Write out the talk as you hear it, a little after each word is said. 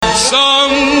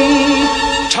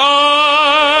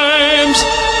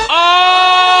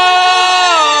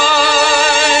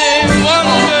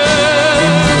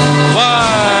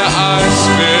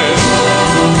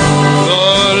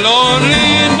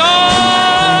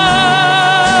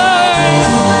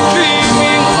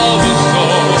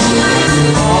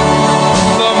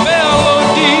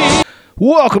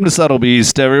Welcome to Subtle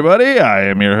Beast, everybody. I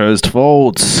am your host,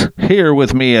 Foltz. Here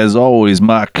with me, as always,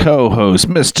 my co-host,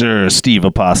 Mr. Steve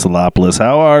Apostolopoulos.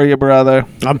 How are you, brother?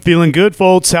 I'm feeling good,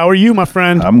 Foltz. How are you, my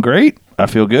friend? I'm great. I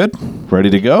feel good. Ready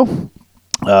to go.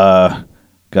 Got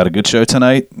a good show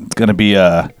tonight. It's gonna be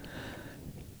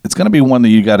one that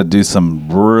you got to do some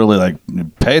really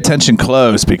pay attention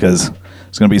close because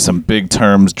there's gonna be some big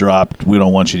terms dropped. We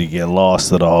don't want you to get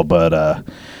lost at all, but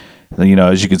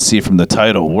as you can see from the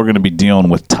title, we're going to be dealing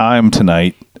with time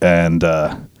tonight, and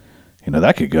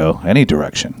that could go any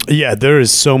direction. Yeah, there is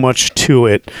so much to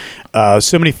it,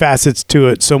 so many facets to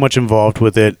it, so much involved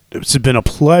with it. It's been a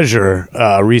pleasure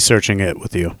researching it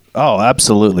with you. Oh,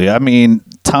 absolutely. I mean,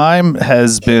 time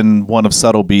has been one of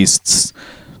Subtle Beast's,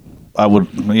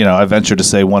 I venture to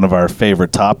say one of our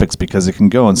favorite topics because it can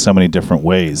go in so many different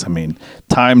ways. I mean,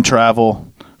 time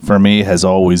travel, for me, has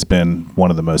always been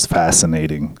one of the most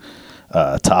fascinating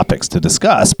topics to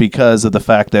discuss because of the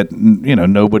fact that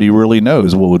nobody really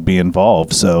knows what would be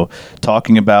involved. So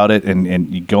talking about it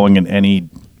and going in any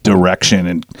direction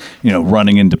and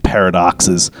running into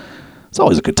paradoxes, it's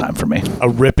always a good time for me. A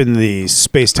rip in the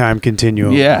space-time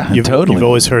continuum. Yeah, totally. You've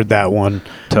always heard that one.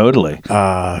 Totally.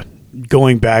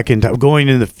 Going back into going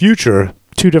in the future,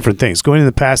 two different things. Going in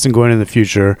the past and going in the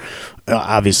future,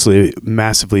 obviously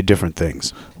massively different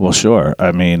things. Well, sure.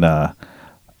 I mean,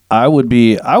 I would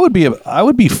be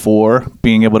for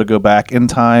being able to go back in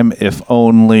time if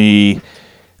only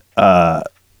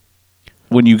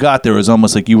when you got there, it was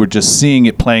almost like you were just seeing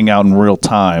it playing out in real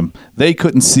time. They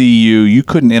couldn't see you. You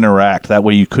couldn't interact. That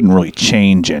way you couldn't really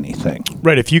change anything.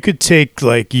 Right. If you could take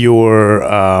like your,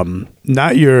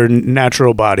 not your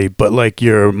natural body, but like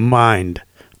your mind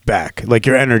back, like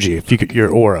your energy, if you could, your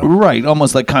aura. Right.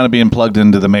 Almost like kind of being plugged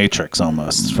into the Matrix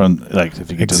almost from like,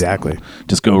 if you could exactly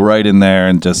just go right in there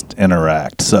and just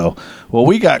interact. So, well,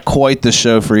 we got quite the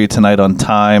show for you tonight on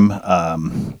time.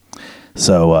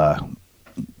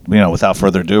 Without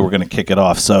further ado, we're going to kick it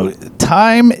off. So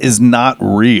time is not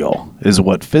real is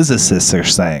what physicists are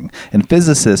saying. And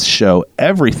physicists show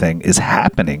everything is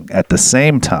happening at the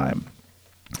same time.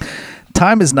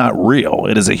 Time is not real.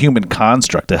 It is a human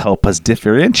construct to help us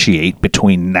differentiate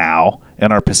between now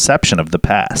and our perception of the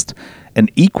past. An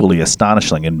equally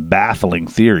astonishing and baffling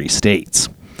theory states,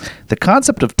 the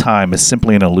concept of time is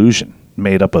simply an illusion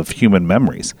made up of human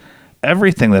memories.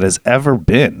 Everything that has ever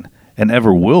been and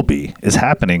ever will be is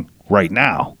happening right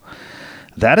now.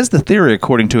 That is the theory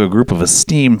according to a group of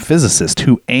esteemed physicists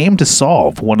who aim to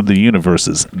solve one of the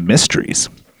universe's mysteries.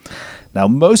 Now,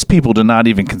 most people do not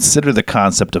even consider the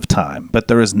concept of time, but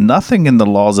there is nothing in the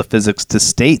laws of physics to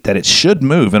state that it should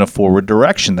move in a forward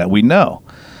direction that we know.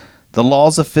 The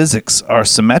laws of physics are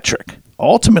symmetric,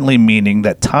 ultimately meaning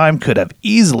that time could have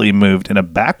easily moved in a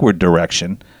backward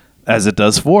direction as it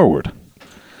does forward.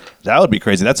 That would be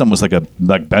crazy. That's almost like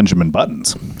Benjamin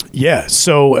Buttons. Yeah.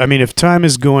 So, I mean, if time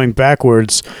is going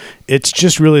backwards, it's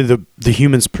just really the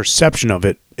human's perception of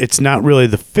it. It's not really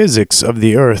the physics of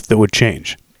the Earth that would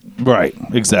change. Right.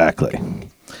 Exactly.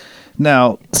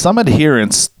 Now, some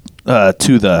adherents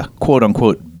to the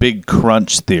quote-unquote Big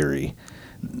Crunch theory,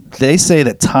 they say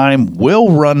that time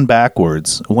will run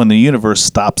backwards when the universe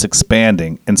stops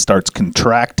expanding and starts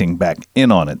contracting back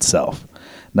in on itself.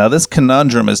 Now, this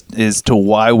conundrum is to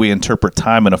why we interpret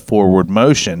time in a forward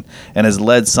motion and has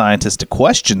led scientists to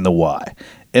question the why.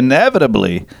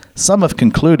 Inevitably, some have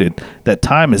concluded that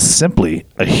time is simply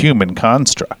a human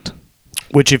construct.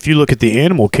 Which, if you look at the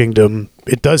animal kingdom,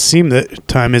 it does seem that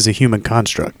time is a human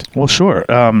construct. Well, sure.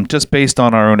 Just based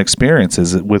on our own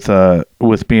experiences with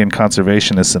being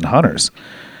conservationists and hunters.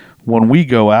 When we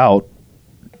go out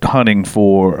hunting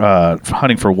for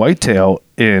whitetail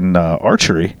in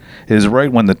archery is right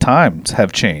when the times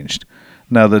have changed.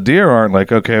 Now, the deer aren't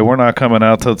like, okay, we're not coming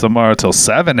out till tomorrow till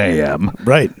 7 a.m.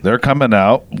 Right. They're coming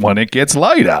out when it gets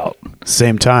light out.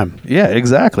 Same time. Yeah,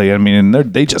 exactly. I mean,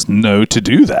 they just know to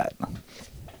do that.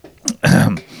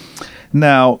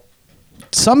 Now,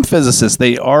 some physicists,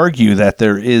 they argue that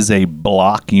there is a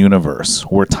block universe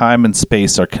where time and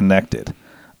space are connected,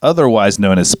 otherwise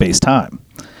known as space-time.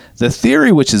 The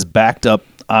theory, which is backed up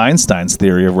Einstein's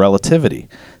theory of relativity,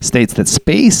 states that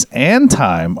space and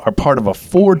time are part of a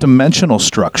four-dimensional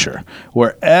structure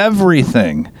where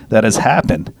everything that has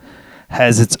happened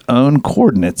has its own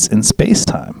coordinates in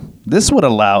space-time. This would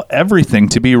allow everything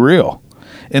to be real,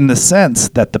 in the sense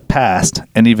that the past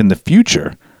and even the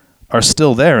future are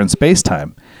still there in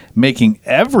space-time, making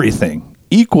everything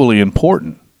equally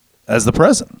important as the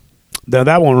present. Now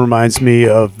that one reminds me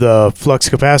of the flux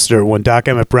capacitor. When Doc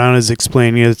Emmett Brown is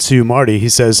explaining it to Marty, he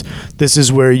says, "This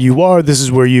is where you are. This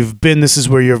is where you've been. This is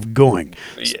where you're going."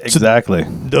 Exactly. So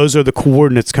those are the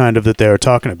coordinates, kind of, that they're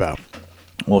talking about.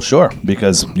 Well, sure,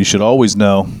 because you should always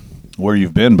know where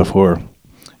you've been before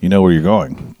you know where you're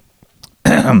going.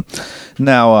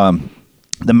 Now,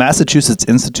 the Massachusetts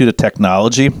Institute of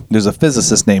Technology, there's a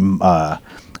physicist named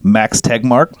Max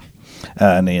Tegmark,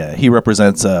 and he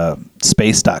represents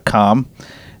space.com.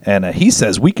 And he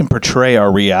says we can portray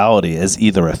our reality as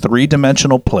either a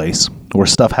three-dimensional place where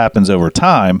stuff happens over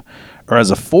time, or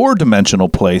as a four-dimensional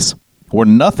place where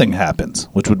nothing happens,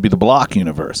 which would be the block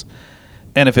universe.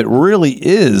 And if it really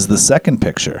is the second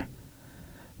picture,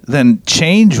 then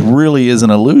change really is an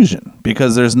illusion,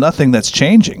 because there's nothing that's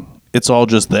changing. It's all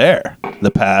just there,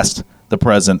 the past, the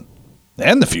present,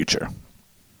 and the future.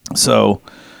 So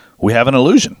we have an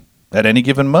illusion at any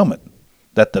given moment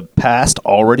that the past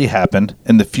already happened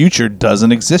and the future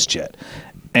doesn't exist yet,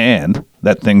 and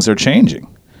that things are changing.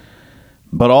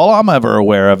 But all I'm ever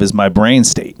aware of is my brain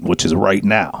state, which is right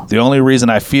now. The only reason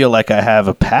I feel like I have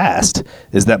a past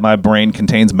is that my brain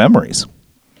contains memories.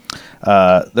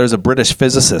 There's a British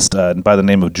physicist by the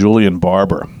name of Julian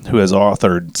Barber who has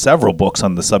authored several books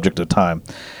on the subject of time.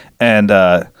 And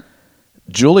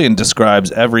Julian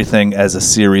describes everything as a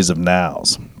series of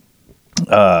nows.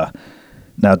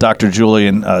 Now, Dr.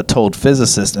 Julian told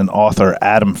physicist and author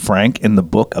Adam Frank in the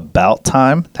book About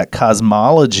Time that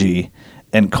cosmology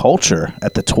and culture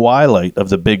at the twilight of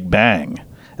the Big Bang.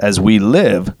 As we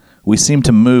live, we seem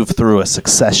to move through a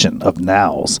succession of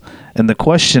nows. And the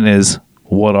question is,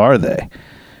 what are they?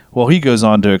 Well, he goes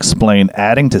on to explain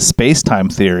adding to space-time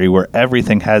theory where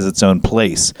everything has its own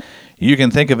place. You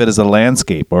can think of it as a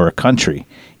landscape or a country.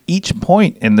 Each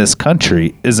point in this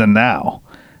country is a now.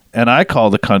 And I call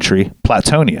the country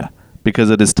Platonia because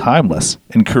it is timeless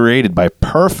and created by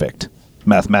perfect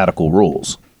mathematical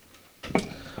rules.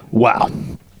 Wow.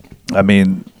 I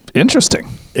mean, interesting.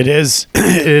 It is.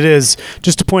 It is.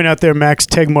 Just to point out there, Max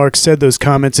Tegmark said those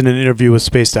comments in an interview with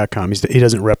Space.com. He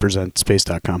doesn't represent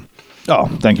Space.com. Oh,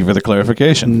 thank you for the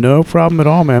clarification. No problem at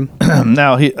all, man.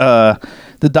 Now,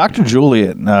 the Dr.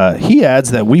 Julian, he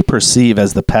adds that we perceive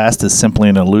as the past is simply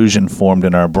an illusion formed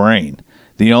in our brain.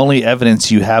 The only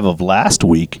evidence you have of last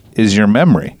week is your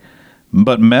memory.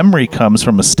 But memory comes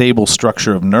from a stable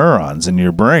structure of neurons in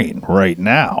your brain right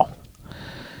now.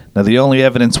 Now, the only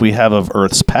evidence we have of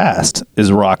Earth's past is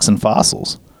rocks and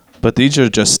fossils. But these are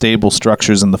just stable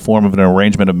structures in the form of an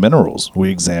arrangement of minerals we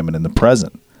examine in the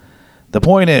present. The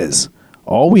point is,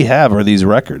 all we have are these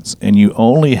records, and you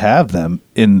only have them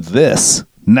in this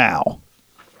now.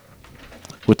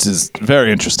 Which is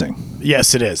very interesting.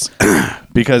 Yes, it is.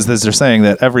 Because as they're saying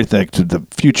that everything, the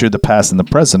future, the past, and the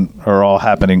present are all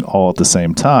happening all at the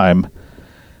same time.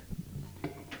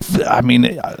 I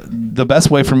mean, the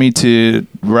best way for me to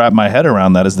wrap my head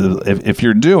around that is if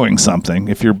you're doing something,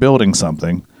 if you're building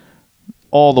something,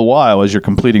 all the while as you're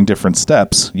completing different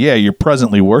steps, yeah, you're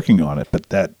presently working on it, but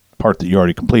that part that you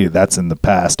already completed, that's in the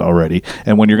past already.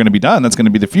 And when you're going to be done, that's going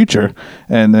to be the future.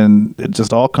 And then it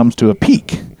just all comes to a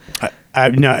peak.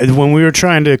 When we were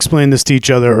trying to explain this to each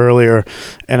other earlier,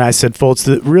 and I said, Foltz,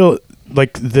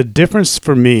 the difference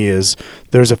for me is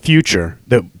there's a future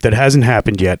that hasn't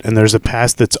happened yet, and there's a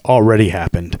past that's already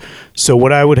happened. So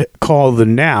what I would call the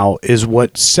now is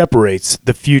what separates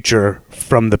the future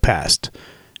from the past.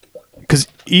 Because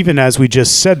even as we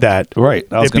just said that, right,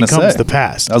 it becomes the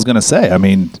past. I was going to say, I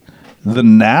mean, the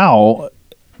now,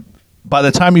 by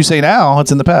the time you say now,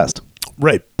 it's in the past.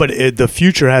 Right, but the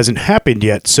future hasn't happened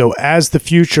yet. So as the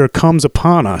future comes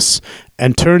upon us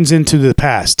and turns into the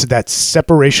past, that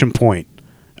separation point,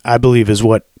 I believe, is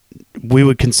what we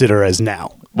would consider as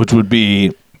now. Which would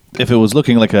be, if it was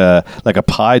looking like a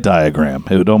pie diagram,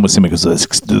 it would almost seem like it was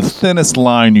the thinnest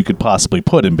line you could possibly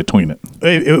put in between it.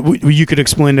 You could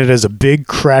explain it as a big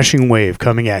crashing wave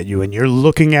coming at you, and you're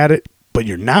looking at it, but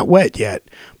you're not wet yet,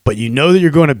 but you know that you're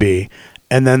going to be,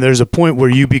 and then there's a point where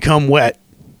you become wet.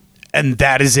 And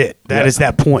that is it. That is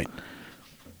that point.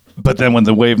 But then when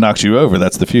the wave knocks you over,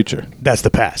 that's the future. That's the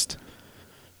past.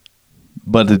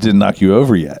 But it didn't knock you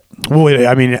over yet. Well, wait,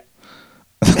 I mean...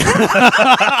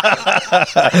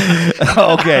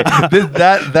 Okay.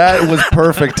 That was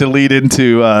perfect to lead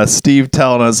into Steve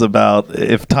telling us about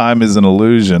if time is an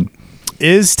illusion.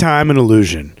 Is time an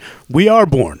illusion? We are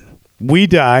born. We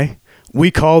die.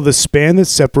 We call the span that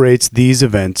separates these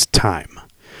events time.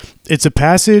 It's a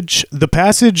passage. The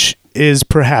passage is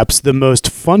perhaps the most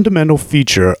fundamental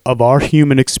feature of our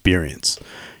human experience.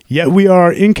 Yet we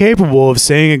are incapable of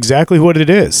saying exactly what it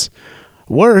is.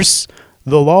 Worse,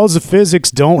 the laws of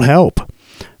physics don't help.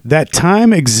 That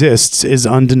time exists is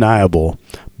undeniable,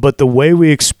 but the way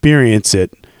we experience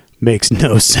it makes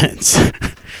no sense.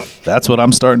 That's what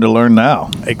I'm starting to learn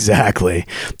now. Exactly.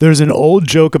 There's an old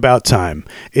joke about time.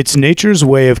 It's nature's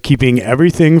way of keeping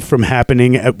everything from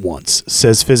happening at once,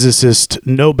 says physicist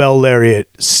Nobel laureate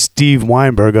Steve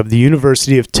Weinberg of the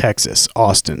University of Texas,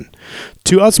 Austin.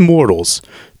 To us mortals,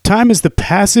 time is the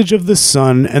passage of the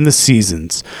sun and the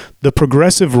seasons, the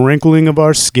progressive wrinkling of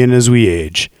our skin as we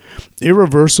age,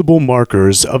 irreversible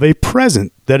markers of a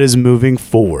present that is moving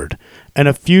forward, and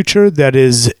a future that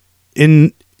is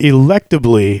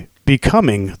ineluctably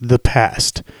becoming the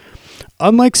past.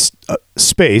 Unlike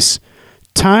space,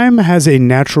 time has a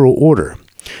natural order.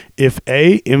 If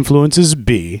A influences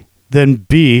B, then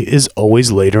B is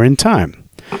always later in time.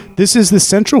 This is the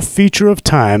central feature of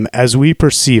time as we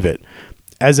perceive it,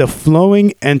 as a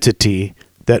flowing entity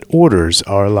that orders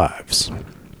our lives.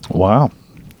 Wow.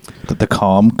 Did the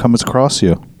calm come across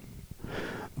you?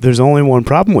 There's only one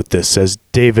problem with this, says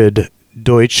David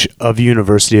Deutsch of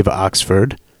University of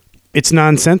Oxford. It's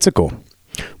nonsensical.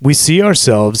 We see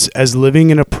ourselves as living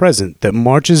in a present that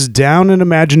marches down an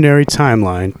imaginary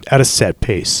timeline at a set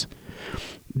pace.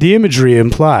 The imagery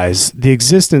implies the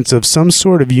existence of some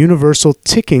sort of universal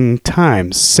ticking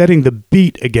time setting the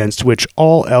beat against which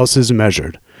all else is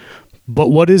measured. But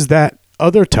what is that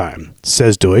other time,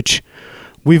 says Deutsch?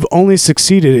 We've only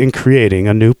succeeded in creating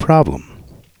a new problem.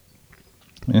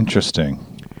 Interesting.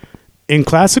 In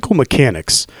classical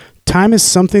mechanics, time is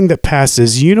something that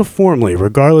passes uniformly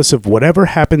regardless of whatever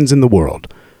happens in the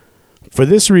world. For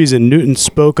this reason, Newton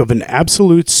spoke of an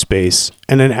absolute space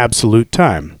and an absolute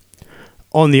time.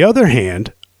 On the other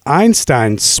hand,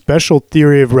 Einstein's special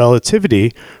theory of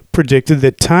relativity predicted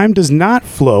that time does not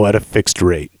flow at a fixed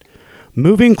rate.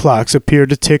 Moving clocks appear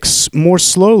to tick more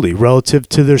slowly relative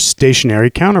to their stationary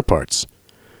counterparts.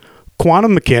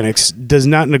 Quantum mechanics does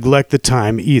not neglect the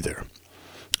time either.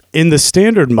 In the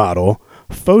Standard Model,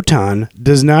 photon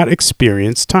does not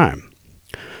experience time.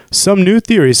 Some new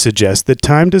theories suggest that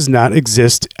time does not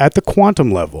exist at the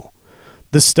quantum level.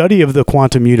 The study of the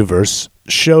quantum universe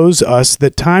shows us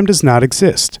that time does not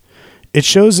exist. It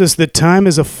shows us that time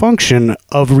is a function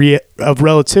of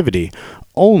relativity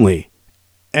only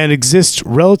and exists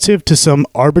relative to some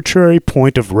arbitrary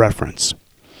point of reference.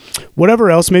 Whatever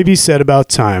else may be said about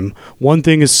time, one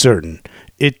thing is certain: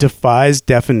 it defies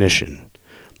definition.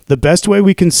 The best way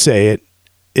we can say it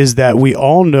is that we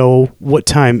all know what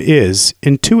time is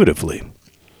intuitively.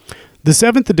 The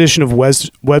 7th edition of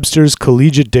Webster's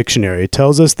Collegiate Dictionary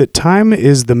tells us that time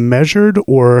is the measured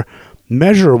or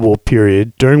measurable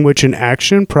period during which an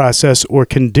action, process, or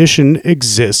condition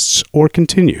exists or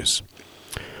continues.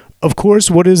 Of course,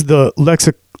 what is the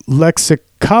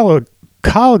lexicographer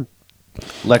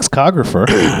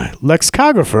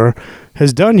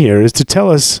has done here is to tell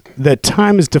us that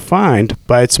time is defined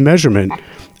by its measurement,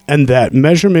 and that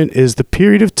measurement is the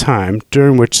period of time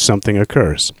during which something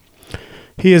occurs.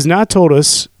 He has not told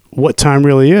us what time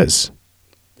really is.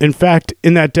 In fact,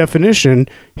 in that definition,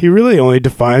 he really only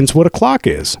defines what a clock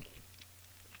is.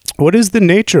 What is the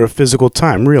nature of physical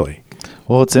time, really?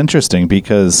 Well, it's interesting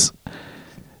because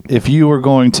if you were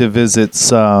going to visit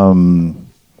some,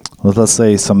 let's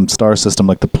say some star system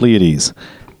like the Pleiades,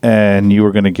 and you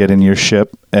were going to get in your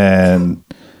ship, and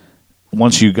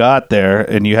once you got there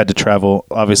and you had to travel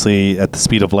obviously at the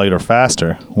speed of light or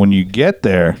faster, when you get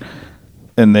there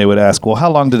and they would ask, well, how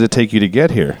long did it take you to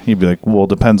get here? You'd be like, well, it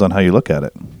depends on how you look at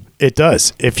it. It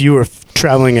does. If you were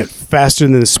traveling at faster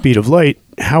than the speed of light,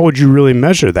 how would you really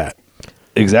measure that?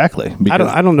 Exactly. I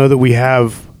don't know that we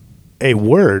have a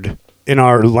word in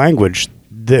our language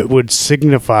that would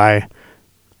signify,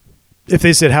 if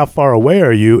they said, how far away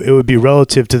are you, it would be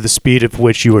relative to the speed at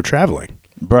which you were traveling.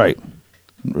 Right.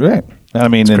 Right. I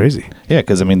mean, it's crazy. Yeah,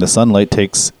 because, I mean, the sunlight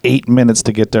takes 8 minutes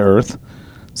to get to Earth.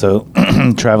 So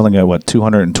traveling at,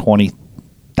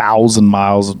 220,000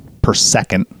 miles per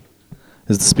second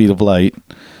is the speed of light.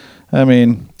 I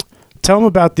mean... Tell them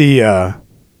about the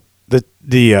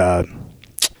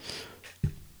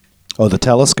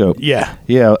telescope. Yeah.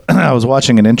 Yeah, I was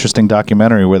watching an interesting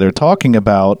documentary where they're talking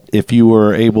about if you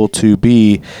were able to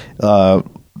be...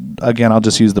 again, I'll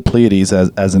just use the Pleiades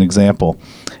as an example.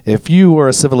 If you were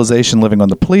a civilization living on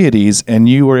the Pleiades and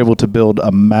you were able to build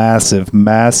a massive,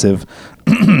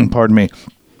 pardon me,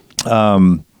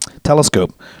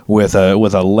 telescope with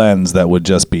a lens that would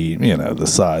just be, the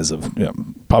size of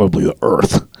probably the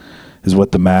Earth, is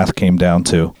what the math came down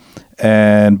to.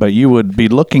 But you would be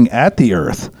looking at the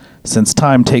Earth. Since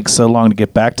time takes so long to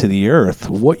get back to the Earth,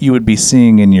 what you would be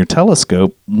seeing in your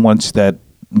telescope once that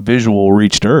visual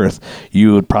reached Earth,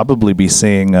 you would probably be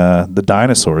seeing the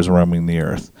dinosaurs roaming the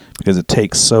Earth, because it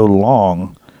takes so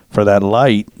long for that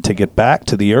light to get back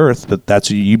to the Earth, but that's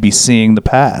you'd be seeing the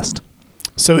past.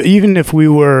 So even if we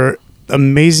were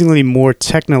amazingly more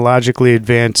technologically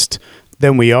advanced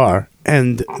than we are,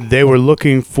 and they were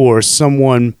looking for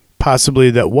someone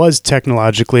possibly that was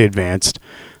technologically advanced,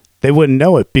 they wouldn't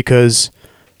know it because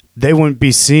they wouldn't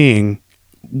be seeing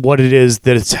what it is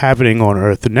that is happening on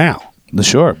Earth now.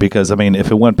 Sure, because I mean,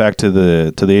 if it went back to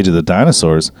the age of the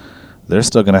dinosaurs, they're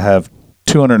still going to have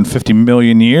 250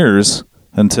 million years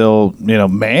until,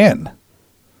 man.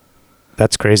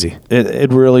 That's crazy.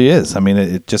 It really is. I mean,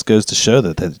 it just goes to show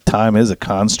that time is a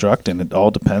construct, and it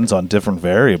all depends on different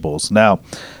variables. Now,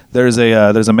 there's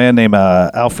a man named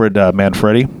Alfred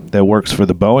Manfredi that works for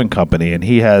the Boeing company, and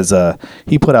he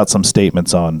put out some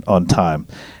statements on time.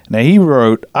 Now, he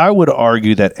wrote, "I would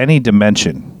argue that any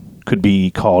dimension could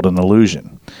be called an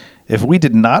illusion if we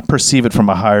did not perceive it from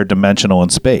a higher dimensional in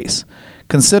space.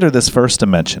 Consider this first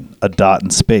dimension, a dot in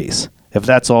space. If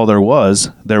that's all there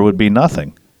was, there would be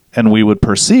nothing, and we would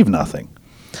perceive nothing.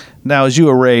 Now, as you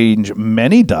arrange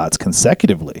many dots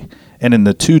consecutively, and in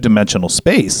the two-dimensional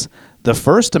space, the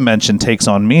first dimension takes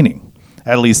on meaning.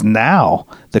 At least now,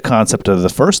 the concept of the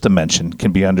first dimension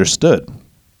can be understood.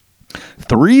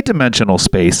 Three-dimensional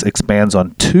space expands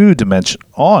on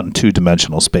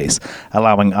two-dimensional space,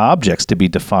 allowing objects to be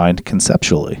defined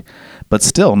conceptually. But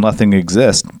still, nothing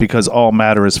exists because all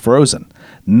matter is frozen.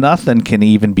 Nothing can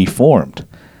even be formed.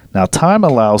 Now, time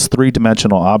allows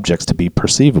three-dimensional objects to be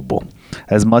perceivable,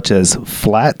 as much as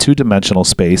flat two-dimensional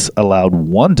space allowed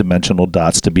one-dimensional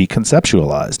dots to be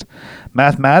conceptualized.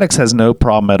 Mathematics has no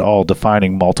problem at all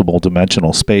defining multiple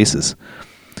dimensional spaces,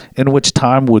 in which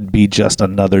time would be just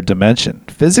another dimension.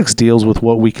 Physics deals with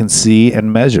what we can see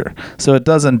and measure, so it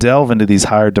doesn't delve into these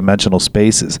higher dimensional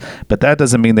spaces, but that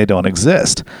doesn't mean they don't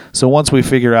exist. So once we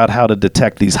figure out how to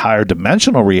detect these higher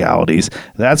dimensional realities,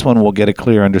 that's when we'll get a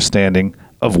clear understanding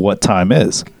of what time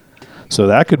is." So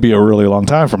that could be a really long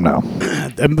time from now.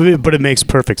 But it makes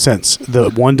perfect sense. The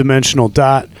one-dimensional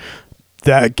dot,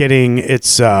 that getting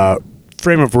its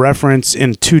frame of reference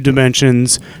in 2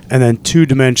 dimensions, and then 3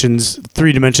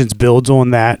 dimensions builds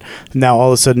on that. Now all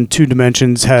of a sudden 2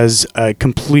 dimensions has a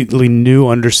completely new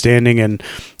understanding and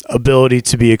ability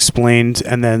to be explained,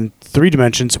 and then 3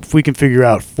 dimensions, if we can figure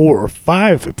out 4 or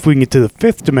 5, if we can get to the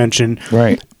 5th dimension,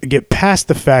 right, get past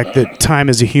the fact that time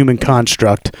is a human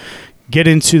construct, get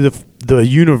into the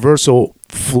universal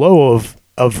flow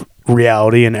of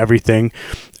reality and everything,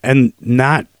 and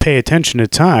not pay attention to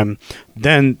time,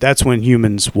 then that's when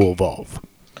humans will evolve.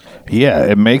 Yeah,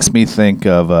 it makes me think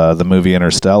of the movie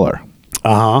Interstellar.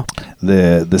 Uh-huh.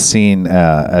 The scene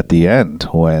at the end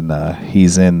when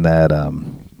he's in that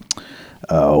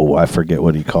I forget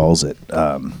what he calls it.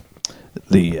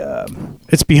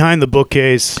 It's behind the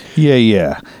bookcase.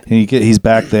 Yeah. And he's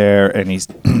back there, and he's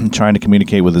trying to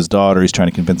communicate with his daughter. He's trying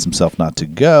to convince himself not to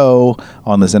go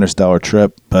on this interstellar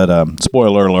trip. But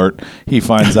spoiler alert, he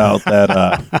finds out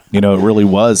that it really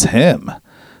was him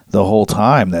the whole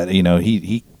time. That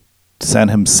he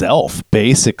sent himself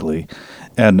basically.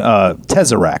 And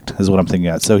Tesseract is what I'm thinking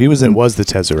of. So it was the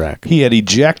Tesseract. He had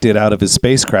ejected out of his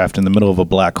spacecraft in the middle of a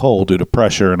black hole due to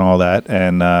pressure and all that,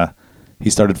 and he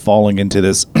started falling into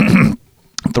this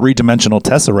three-dimensional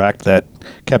tesseract that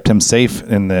kept him safe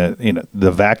in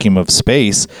the vacuum of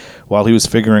space while he was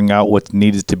figuring out what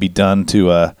needed to be done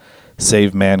to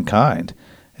save mankind.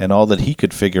 And all that he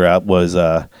could figure out was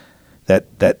that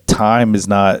time is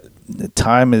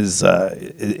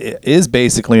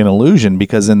basically an illusion,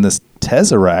 because in this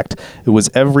tesseract, it was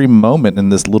every moment in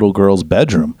this little girl's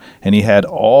bedroom, and he had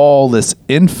all this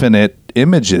infinite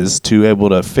images to able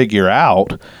to figure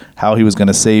out how he was going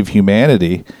to save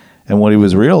humanity. And what he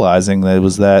was realizing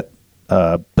was that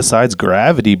besides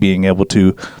gravity being able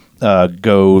to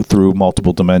go through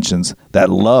multiple dimensions, that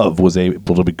love was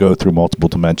able to go through multiple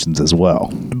dimensions as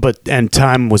well. And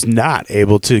time was not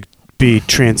able to be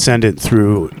transcendent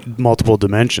through multiple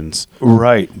dimensions.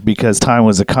 Right, because time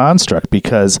was a construct,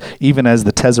 because even as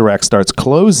the Tesseract starts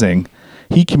closing,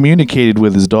 he communicated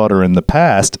with his daughter in the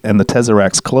past, and the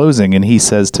Tesseract's closing, and he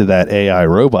says to that AI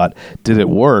robot, "Did it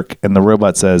work?" And the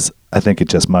robot says, "I think it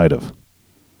just might have."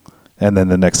 And then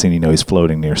the next thing you know, he's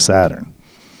floating near Saturn.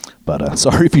 But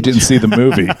sorry if you didn't see the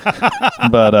movie.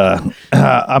 But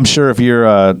I'm sure if you're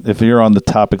on the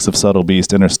topics of Subtle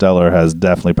Beast, Interstellar has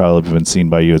definitely probably been seen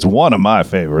by you. It's one of my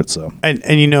favorites. So and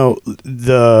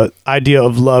the idea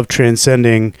of love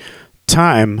transcending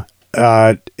time,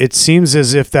 it seems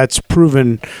as if that's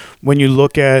proven when you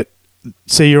look at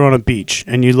say you're on a beach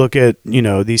and you look at,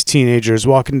 these teenagers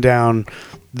walking down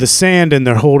the sand and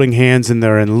they're holding hands and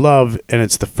they're in love and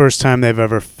it's the first time they've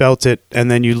ever felt it.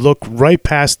 And then you look right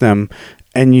past them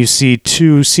and you see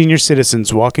two senior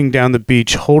citizens walking down the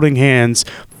beach holding hands,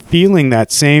 feeling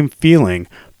that same feeling,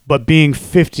 but being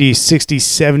 50, 60,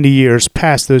 70 years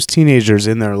past those teenagers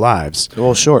in their lives.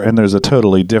 Well, sure. And there's a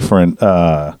totally different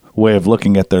way of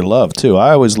looking at their love, too.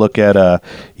 I always look at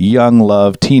young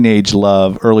love, teenage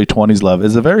love, early 20s love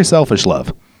as a very selfish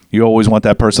love. You always want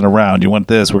that person around. You want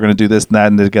this. We're going to do this and that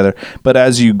and together. But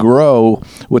as you grow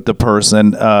with the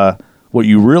person, what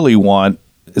you really want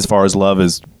as far as love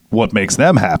is what makes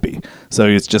them happy. So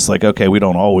it's just like, okay, we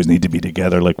don't always need to be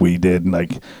together like we did. And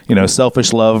like,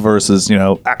 selfish love versus,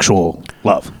 actual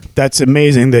love. That's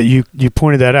amazing that you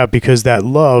pointed that out, because that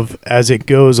love, as it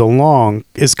goes along,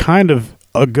 is kind of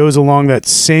goes along that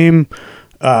same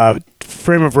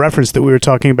frame of reference that we were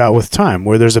talking about with time,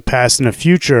 where there's a past and a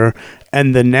future,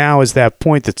 and the now is that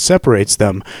point that separates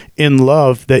them. In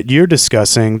love that you're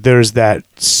discussing, there's that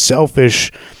selfish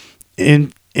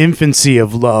infancy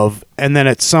of love, and then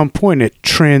at some point it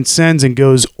transcends and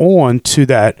goes on to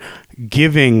that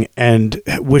giving and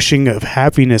wishing of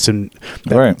happiness and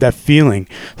that feeling.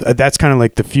 That's kind of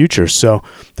like the future. So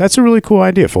that's a really cool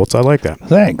idea, Fultz. I like that.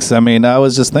 Thanks. I mean, I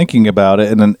was just thinking about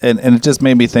it, and it just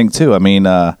made me think too. I mean,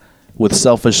 with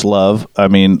selfish love, I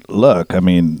mean, look,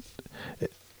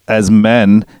 as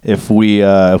men, if we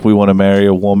want to marry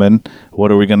a woman,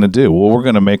 what are we going to do? Well, we're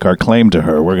going to make our claim to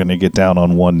her. We're going to get down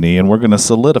on one knee and we're going to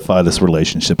solidify this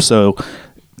relationship. So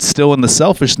still in the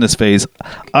selfishness phase,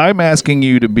 I'm asking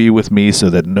you to be with me so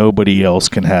that nobody else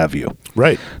can have you.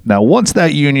 Right. Now, once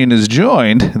that union is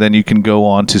joined, then you can go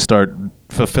on to start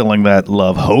fulfilling that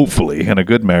love, hopefully, in a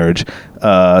good marriage,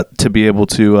 to be able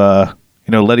to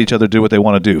let each other do what they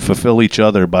want to do, fulfill each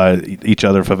other by each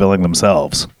other fulfilling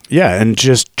themselves. Yeah, and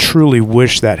just truly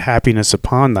wish that happiness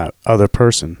upon that other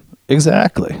person.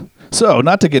 Exactly. So,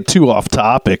 not to get too off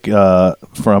topic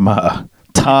from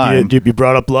time. You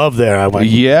brought up love there.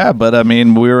 Yeah, but we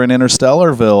were in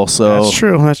Interstellarville, so...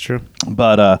 That's true.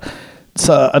 But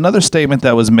so another statement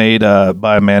that was made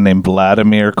by a man named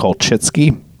Vladimir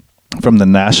Kolchitsky from the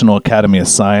National Academy of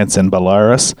Science in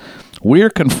Belarus. We are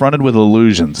confronted with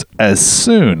illusions as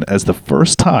soon as the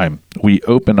first time we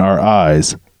open our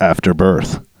eyes after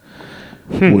birth.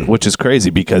 Which is crazy,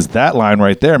 because that line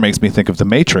right there makes me think of The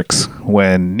Matrix,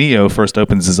 when Neo first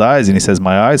opens his eyes and he says,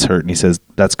 "My eyes hurt," and he says,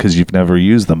 "That's because you've never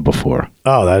used them before."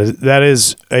 Oh, that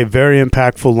is a very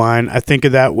impactful line. I think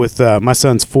of that with my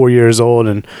son's 4 years old,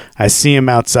 and I see him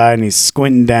outside and he's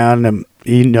squinting down, and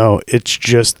it's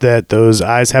just that those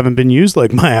eyes haven't been used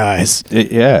like my eyes.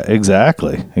 Yeah,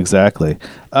 exactly.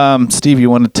 Steve, you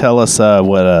want to tell us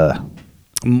what...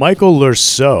 Michael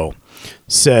Lerceau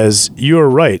says, "You are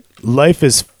right. Life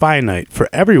is finite for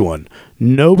everyone.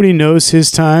 Nobody knows his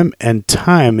time, and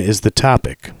time is the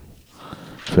topic."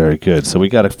 Very good. So we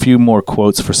got a few more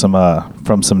quotes for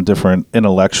from some different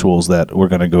intellectuals that we're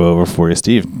going to go over for you.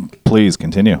 Steve, please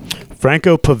continue.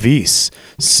 Franco Pavis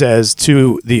says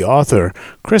to the author,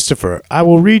 "Christopher, I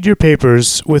will read your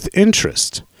papers with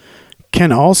interest.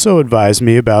 Can also advise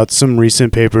me about some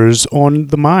recent papers on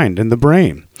the mind and the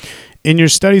brain. In your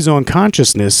studies on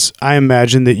consciousness, I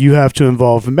imagine that you have to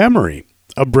involve memory,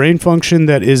 a brain function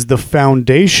that is the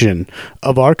foundation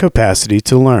of our capacity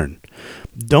to learn.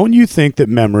 Don't you think that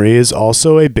memory is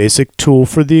also a basic tool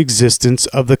for the existence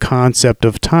of the concept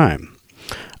of time?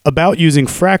 About using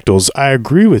fractals, I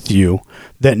agree with you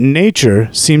that nature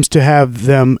seems to have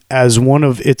them as one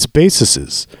of its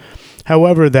bases.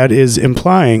 However, that is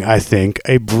implying, I think,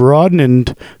 a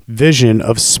broadened vision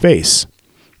of space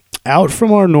out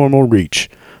from our normal reach.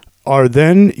 Are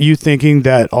then you thinking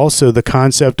that also the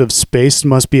concept of space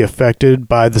must be affected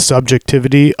by the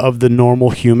subjectivity of the normal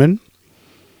human?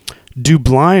 Do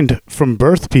blind from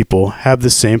birth people have the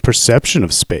same perception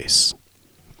of space?"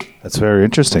 That's very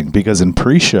interesting, because in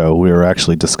pre-show we were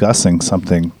actually discussing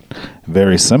something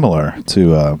very similar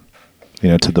to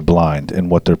the blind and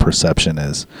what their perception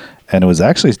is, and it was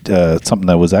actually something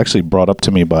that was actually brought up to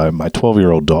me by my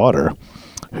 12-year-old daughter,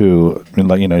 who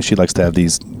she likes to have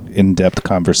these in-depth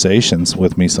conversations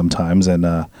with me sometimes, and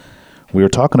we were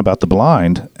talking about the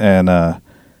blind, and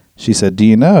she said, "Do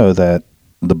you know that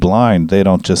the blind, they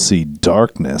don't just see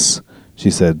darkness?" She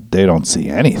said, "They don't see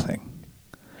anything."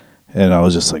 And I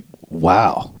was just like,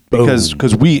 wow.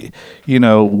 Because we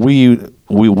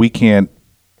can't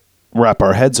wrap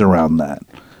our heads around that.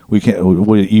 We can't.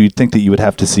 You'd think that you would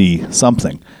have to see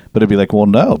something, but it'd be like, well,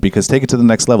 no, because take it to the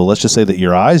next level. Let's just say that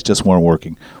your eyes just weren't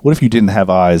working. What if you didn't have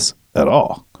eyes at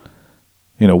all?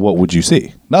 What would you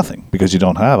see? Nothing, because you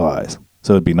don't have eyes.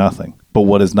 So it'd be nothing. But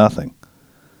what is nothing?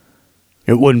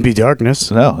 It wouldn't be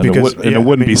darkness. No, and it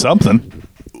wouldn't be something.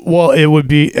 Well, it would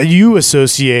be, you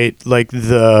associate like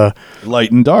the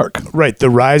Light and dark. right, the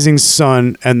rising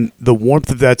sun and the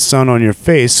warmth of that sun on your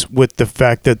face with the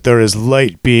fact that there is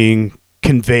light being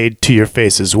conveyed to your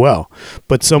face as well.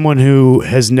 But someone who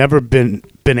has never been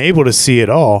able to see it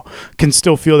all can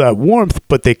still feel that warmth,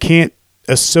 but they can't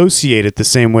associate it the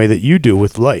same way that you do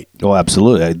with light. Oh,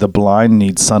 absolutely. The blind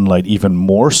need sunlight even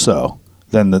more so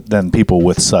than people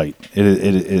with sight.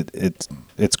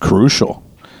 It's crucial.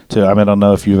 I don't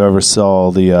know if you've ever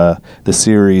saw the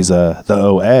series the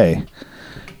OA,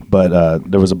 but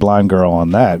there was a blind girl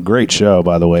on that. Great show,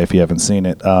 by the way, if you haven't seen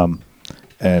it.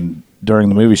 And during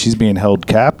the movie, she's being held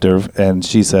captive, and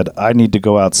she said, "I need to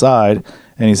go outside."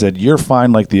 And he said, "You're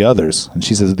fine like the others." And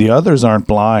she says, "The others aren't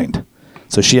blind."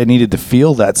 So she had needed to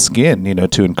feel that skin,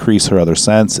 to increase her other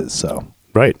senses. So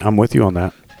Right, I'm with you on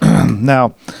that.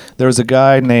 now, there was a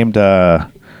guy named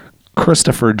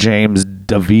Christopher James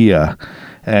Davia,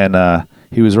 and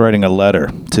he was writing a letter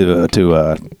to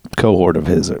a cohort of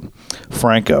his,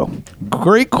 Franco.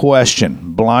 Great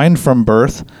question. Blind from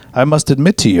birth? I must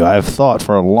admit to you, I have thought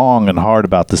for long and hard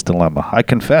about this dilemma. I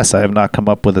confess I have not come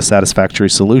up with a satisfactory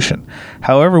solution.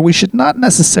 However, we should not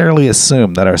necessarily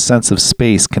assume that our sense of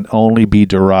space can only be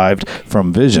derived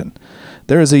from vision.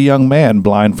 There is a young man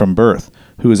blind from birth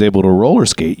who is able to roller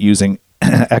skate using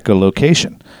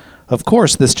echolocation. Of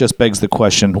course, this just begs the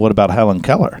question, what about Helen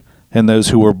Keller and those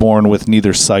who were born with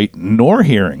neither sight nor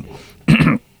hearing?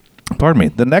 Pardon me.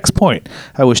 The next point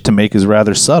I wish to make is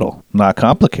rather subtle, not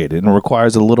complicated, and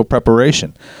requires a little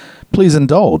preparation. Please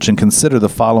indulge and consider the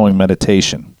following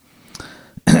meditation.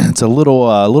 It's a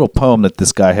little poem that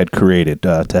this guy had created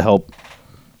to help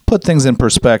put things in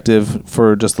perspective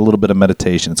for just a little bit of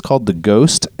meditation. It's called The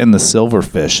Ghost and the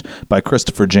Silverfish by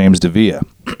Christopher James Davia.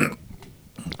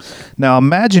 Now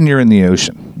imagine you're in the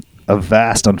ocean, a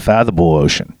vast, unfathomable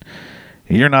ocean.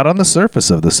 You're not on the surface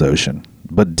of this ocean,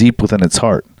 but deep within its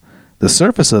heart. The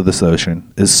surface of this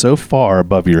ocean is so far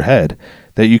above your head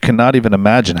that you cannot even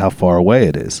imagine how far away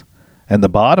it is. And the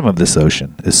bottom of this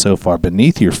ocean is so far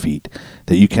beneath your feet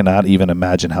that you cannot even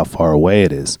imagine how far away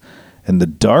it is. And the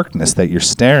darkness that you're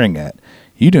staring at,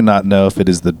 you do not know if it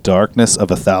is the darkness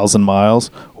of 1,000 miles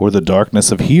or the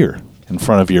darkness of here in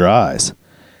front of your eyes.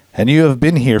 And you have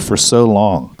been here for so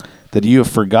long that you have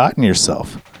forgotten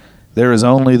yourself. There is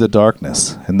only the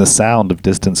darkness and the sound of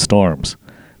distant storms.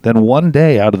 Then one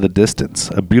day out of the distance,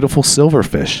 a beautiful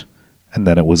silverfish, and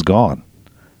then it was gone.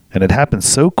 And it happened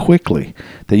so quickly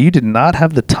that you did not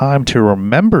have the time to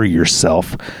remember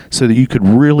yourself so that you could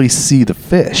really see the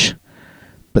fish.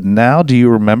 But now do you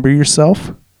remember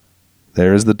yourself?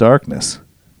 There is the darkness.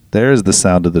 There is the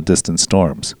sound of the distant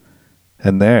storms.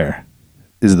 And there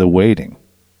is the waiting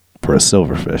for a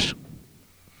silverfish.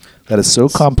 That is so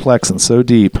complex and so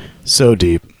deep. So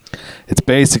deep. It's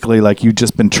basically like you've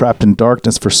just been trapped in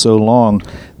darkness for so long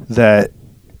that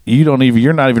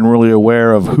you're not even really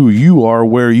aware of who you are,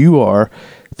 where you are.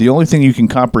 The only thing you can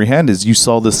comprehend is you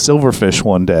saw this silverfish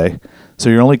one day. So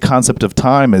your only concept of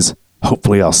time is,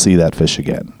 hopefully I'll see that fish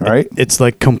again, right? It's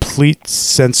like complete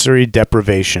sensory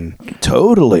deprivation.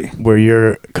 Totally. Where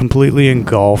you're completely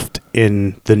engulfed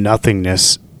in the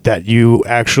nothingness that you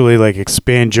actually like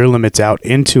expand your limits out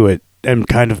into it and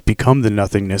kind of become the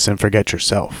nothingness and forget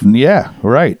yourself. Yeah,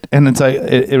 right. And it's like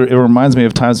it reminds me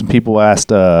of times when people asked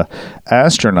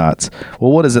astronauts,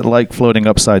 well, what is it like floating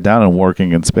upside down and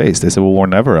working in space? They said, well, we're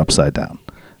never upside down.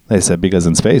 They said, because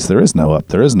in space, there is no up,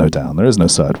 there is no down, there is no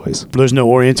sideways. There's no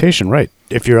orientation, right?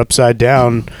 If you're upside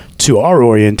down to our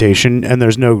orientation and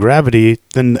there's no gravity,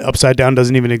 then upside down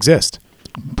doesn't even exist.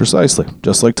 Precisely.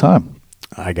 Just like time.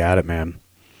 I got it, man.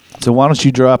 So why don't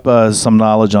you drop some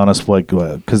knowledge on us,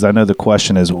 because I know the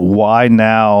question is why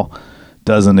now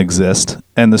doesn't exist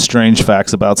and the strange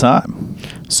facts about time.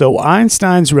 So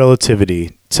Einstein's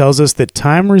relativity tells us that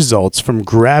time results from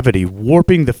gravity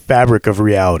warping the fabric of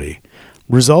reality,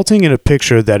 resulting in a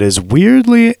picture that is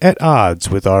weirdly at odds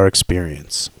with our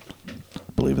experience.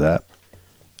 I believe that.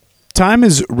 Time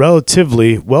is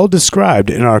relatively well described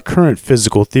in our current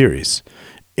physical theories.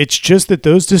 It's just that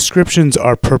those descriptions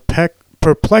are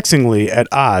perplexingly at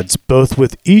odds both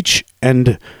with each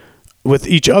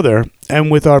other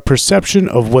and with our perception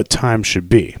of what time should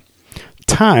be.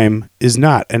 Time is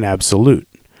not an absolute.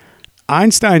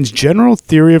 Einstein's general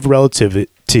theory of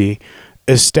relativity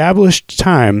established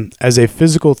time as a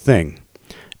physical thing.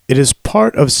 It is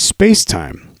part of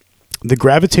space-time, the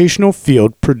gravitational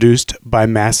field produced by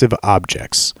massive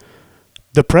objects.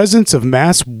 The presence of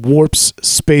mass warps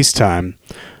space-time,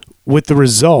 with the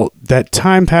result that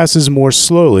time passes more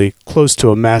slowly close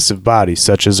to a massive body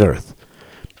such as Earth.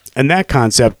 And that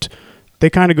concept, they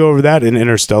kind of go over that in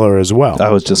Interstellar as well. I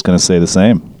was just going to say the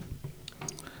same.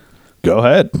 Go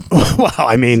ahead. Well,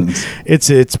 I mean,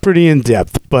 it's pretty in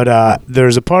depth, but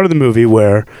there's a part of the movie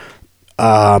where,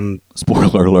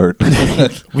 spoiler alert.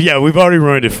 yeah, we've already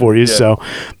ruined it for you. Yeah. So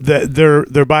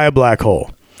they're by a black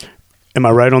hole. Am I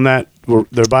right on that?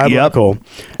 They're by a black hole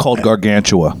called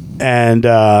Gargantua, and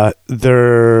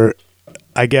they're,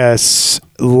 I guess,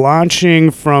 launching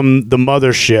from the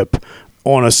mothership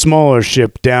on a smaller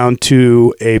ship down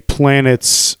to a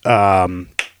planet's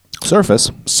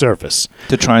surface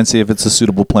to try and see if it's a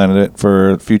suitable planet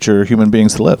for future human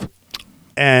beings to live.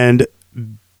 And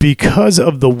because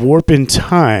of the warp in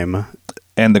time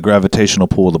and the gravitational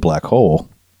pull of the black hole,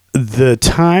 the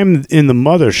time in the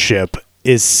mothership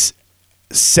is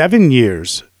 7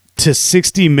 years to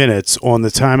 60 minutes on the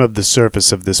time of the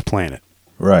surface of this planet.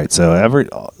 Right. So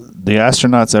the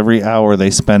astronauts, every hour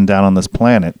they spend down on this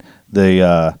planet,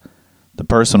 the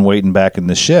person waiting back in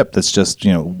the ship that's just,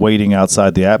 waiting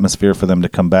outside the atmosphere for them to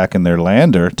come back in their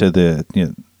lander to the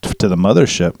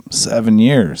mothership, 7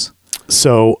 years.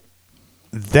 So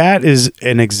that is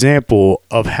an example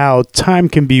of how time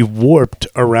can be warped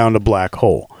around a black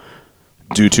hole.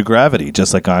 Due to gravity,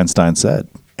 just like Einstein said.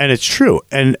 And it's true.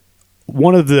 And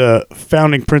one of the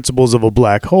founding principles of a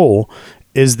black hole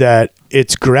is that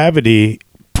its gravity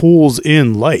pulls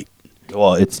in light.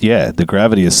 Well, the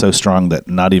gravity is so strong that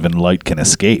not even light can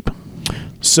escape.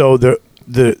 So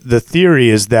the theory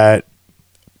is that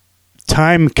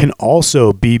time can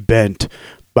also be bent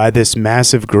by this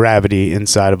massive gravity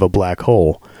inside of a black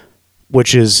hole,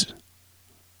 which is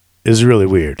really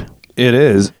weird. It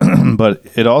is, but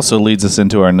it also leads us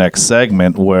into our next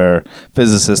segment where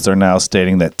physicists are now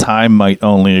stating that time might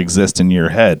only exist in your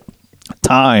head.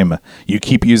 Time. You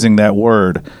keep using that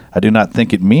word. I do not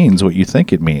think it means what you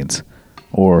think it means.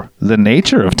 Or the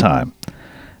nature of time.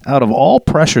 Out of all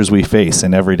pressures we face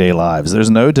in everyday lives, there's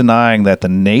no denying that the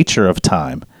nature of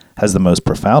time has the most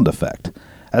profound effect.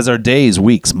 As our days,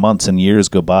 weeks, months, and years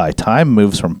go by, time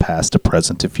moves from past to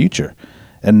present to future,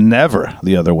 and never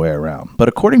the other way around. But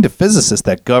according to physicists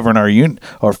that govern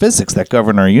physics that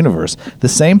govern our universe, the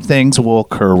same things will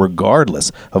occur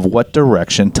regardless of what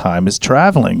direction time is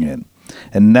traveling in.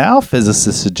 And now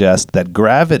physicists suggest that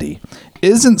gravity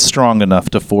isn't strong enough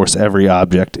to force every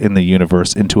object in the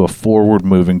universe into a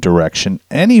forward-moving direction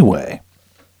anyway.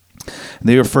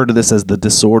 They refer to this as the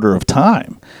disorder of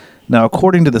time. Now,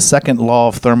 according to the second law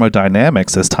of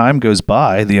thermodynamics, as time goes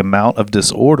by, the amount of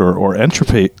disorder or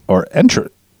entropy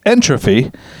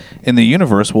in the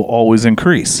universe will always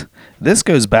increase. This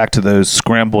goes back to those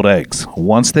scrambled eggs.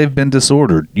 Once they've been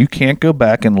disordered, you can't go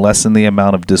back and lessen the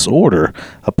amount of disorder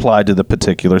applied to the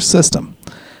particular system.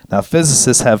 Now,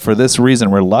 physicists have for this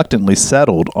reason reluctantly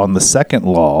settled on the second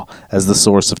law as the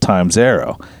source of time's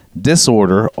arrow.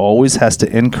 Disorder always has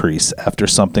to increase after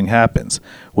something happens,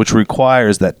 which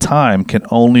requires that time can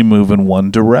only move in one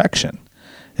direction.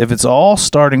 If it's all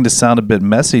starting to sound a bit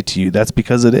messy to you, that's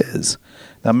because it is.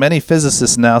 Now, many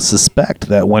physicists now suspect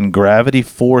that when gravity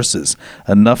forces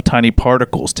enough tiny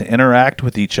particles to interact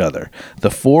with each other, the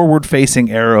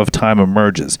forward-facing arrow of time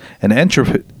emerges, and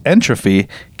entropy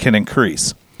can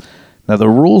increase. Now, the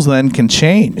rules then can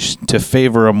change to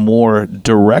favor a more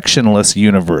directionless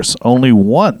universe only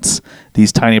once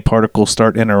these tiny particles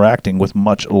start interacting with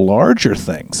much larger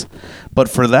things. But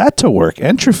for that to work,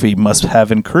 entropy must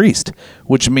have increased,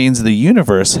 which means the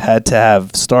universe had to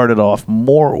have started off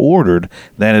more ordered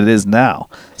than it is now,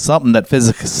 something that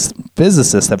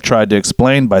physicists have tried to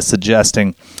explain by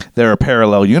suggesting there are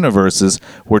parallel universes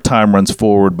where time runs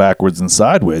forward, backwards, and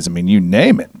sideways. I mean, you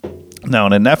name it. Now,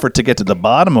 in an effort to get to the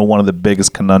bottom of one of the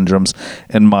biggest conundrums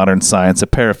in modern science, a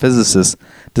pair of physicists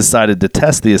decided to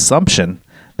test the assumption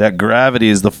that gravity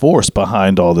is the force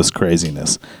behind all this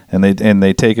craziness, and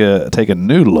they take a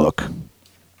new look.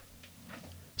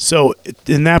 So,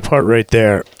 in that part right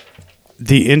there,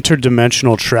 the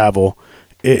interdimensional travel,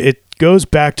 it goes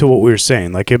back to what we were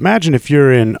saying. Like, imagine if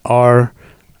you're in our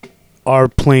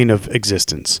plane of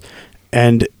existence,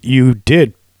 and you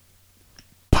did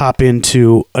pop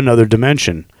into another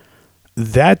dimension.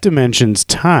 That dimension's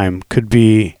time could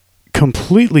be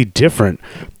completely different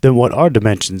than what our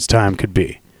dimension's time could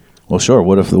be. Well, sure.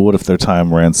 What if their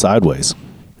time ran sideways?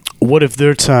 What if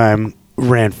their time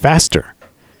ran faster?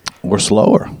 Or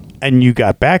slower? And you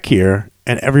got back here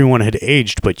and everyone had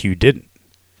aged, but you didn't.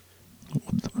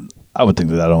 I would think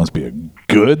that'd almost be a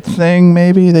good thing,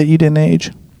 maybe, that you didn't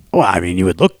age. Well, I mean, you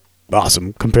would look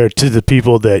awesome compared to the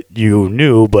people that you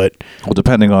knew, but Well,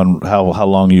 depending on how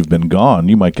long you've been gone,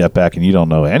 you might get back and you don't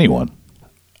know anyone.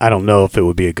 I don't know if it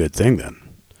would be a good thing then.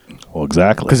 Well,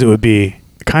 exactly. Because it would be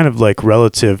kind of like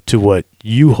relative to what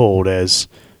you hold as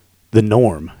the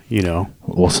norm, you know?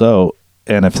 Well,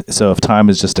 if time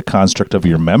is just a construct of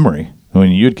your memory,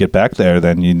 when you'd get back there,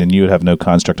 then you would have no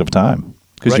construct of time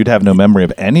because Right. you'd have no memory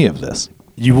of any of this.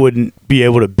 You wouldn't be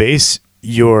able to base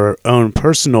your own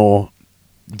personal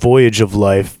voyage of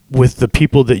life with the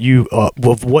people that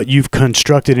of what you've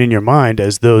constructed in your mind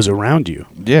as those around you.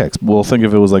 Yeah. Well, think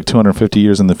if it was like 250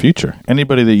 years in the future.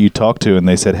 Anybody that you talk to and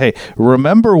they said, "Hey,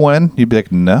 remember when?" You'd be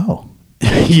like, "No."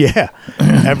 Yeah.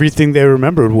 Everything they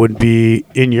remembered would be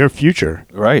in your future.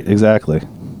 Right. Exactly.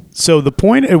 So the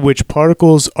point at which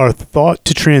particles are thought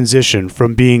to transition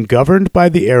from being governed by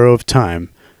the arrow of time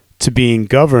to being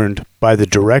governed by the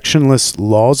directionless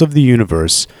laws of the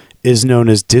universe is known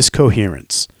as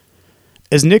discoherence.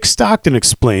 As Nick Stockton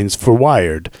explains for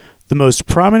Wired, the most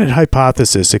prominent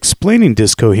hypothesis explaining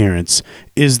discoherence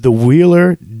is the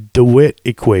Wheeler-DeWitt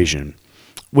equation,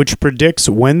 which predicts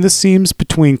when the seams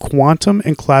between quantum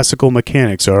and classical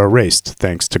mechanics are erased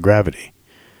thanks to gravity.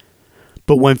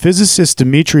 But when physicist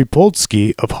Dmitry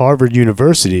Polsky of Harvard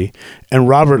University and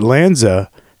Robert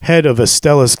Lanza, head of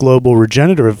Astellas Global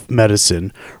Regenerative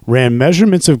Medicine, ran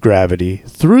measurements of gravity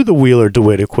through the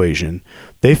Wheeler-DeWitt equation,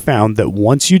 they found that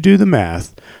once you do the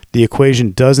math, the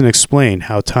equation doesn't explain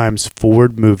how time's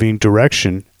forward-moving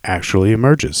direction actually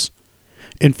emerges.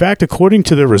 In fact, according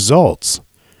to the results,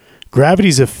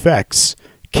 gravity's effects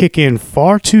kick in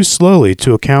far too slowly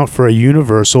to account for a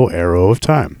universal arrow of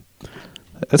time.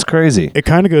 That's crazy. It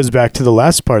kind of goes back to the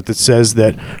last part that says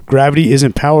that gravity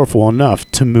isn't powerful enough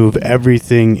to move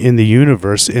everything in the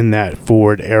universe in that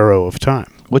forward arrow of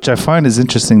time. Which I find is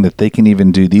interesting that they can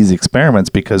even do these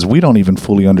experiments because we don't even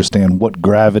fully understand what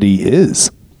gravity is.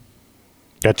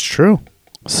 That's true.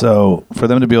 So for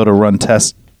them to be able to run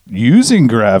tests using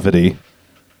gravity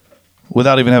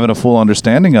without even having a full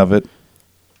understanding of it,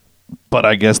 but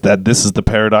I guess that this is the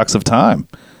paradox of time.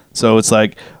 So it's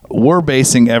like we're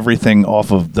basing everything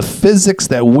off of the physics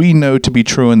that we know to be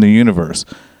true in the universe.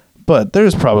 But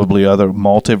there's probably other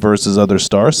multiverses, other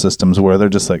star systems where they're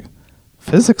just like,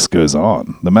 physics goes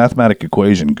on. The mathematic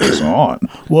equation goes on.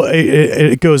 Well,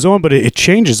 it goes on, but it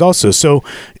changes also. So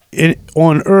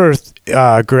on Earth,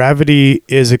 gravity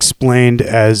is explained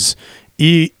as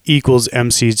E equals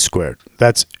mc squared.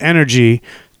 That's energy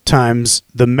times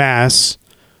the mass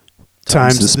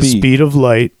times the speed of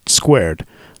light squared.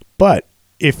 But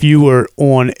if you were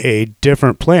on a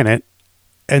different planet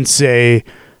and say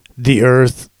the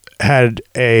Earth had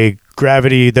a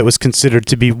gravity that was considered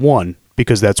to be 1,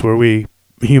 because that's where we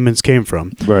humans came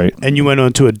from. Right. And you went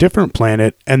on to a different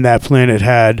planet and that planet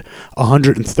had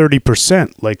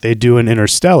 130% like they do in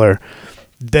Interstellar,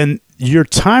 then your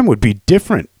time would be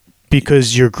different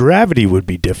because your gravity would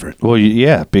be different. Well,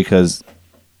 yeah, because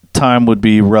time would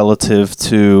be relative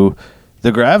to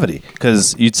the gravity,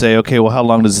 because you'd say, okay, well, how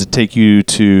long does it take you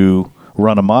to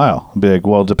run a mile? Be like,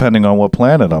 well, depending on what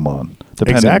planet I'm on,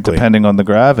 depending on the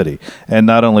gravity. And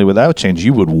not only would that change,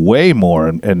 you would weigh more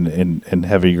in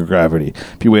heavier gravity.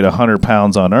 If you weighed 100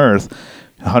 pounds on Earth,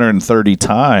 130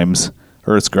 times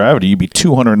Earth's gravity, you'd be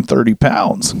 230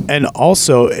 pounds. And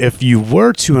also, if you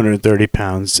were 230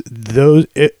 pounds,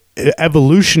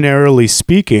 evolutionarily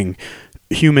speaking,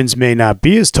 humans may not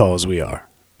be as tall as we are.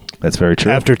 That's very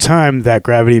true. After time, that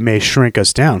gravity may shrink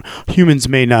us down. Humans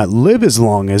may not live as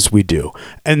long as we do.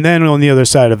 And then on the other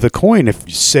side of the coin, if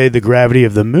you say the gravity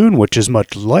of the moon, which is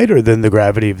much lighter than the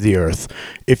gravity of the Earth,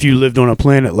 if you lived on a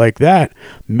planet like that,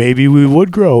 maybe we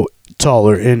would grow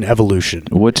taller in evolution.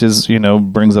 Which is,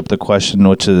 brings up the question,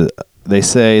 which is, they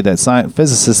say that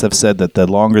physicists have said that the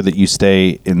longer that you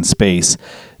stay in space,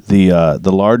 the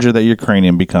larger that your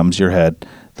cranium becomes, your head,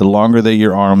 the longer that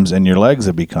your arms and your legs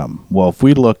have become. Well, if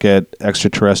we look at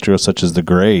extraterrestrials such as the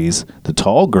greys, the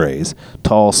tall greys,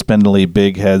 tall, spindly,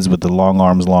 big heads with the long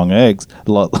arms, long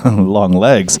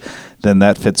legs, then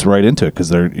that fits right into it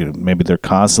because maybe they're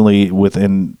constantly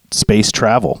within space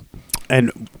travel.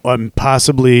 And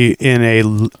possibly in a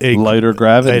lighter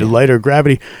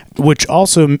gravity, which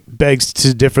also begs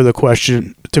to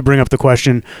bring up the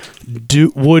question: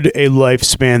 would a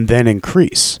lifespan then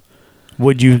increase?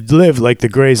 Would you live like the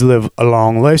Greys live a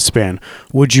long lifespan?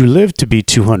 Would you live to be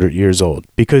 200 years old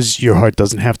because your heart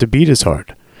doesn't have to beat as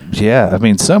hard? Yeah, I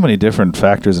mean, so many different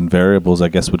factors and variables, I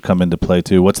guess, would come into play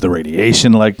too. What's the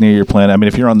radiation like near your planet? I mean,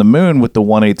 if you're on the moon with the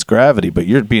 1/8 gravity, but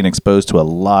you're being exposed to a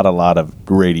lot of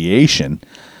radiation,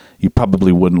 you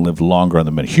probably wouldn't live longer on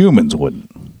the moon. Humans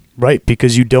wouldn't. Right,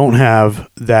 because you don't have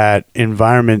that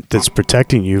environment that's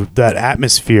protecting you, that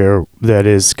atmosphere that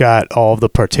has got all the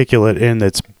particulate in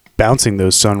that's bouncing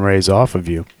those sun rays off of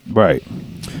you. Right.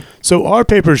 So our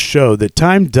papers show that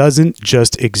time doesn't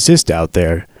just exist out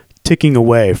there, ticking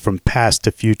away from past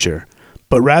to future,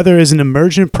 but rather is an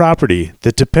emergent property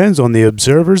that depends on the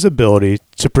observer's ability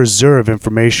to preserve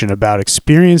information about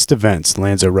experienced events,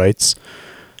 Lanza writes.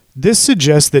 This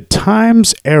suggests that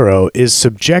time's arrow is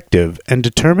subjective and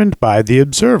determined by the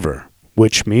observer,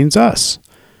 which means us.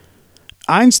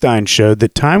 Einstein showed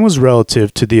that time was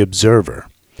relative to the observer.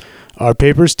 Our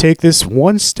papers take this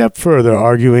one step further,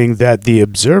 arguing that the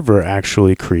observer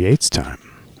actually creates time.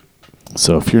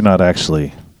 So if you're not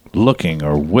actually looking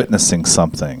or witnessing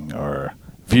something or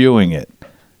viewing it,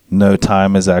 no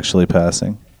time is actually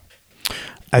passing?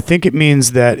 I think it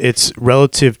means that it's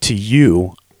relative to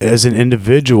you as an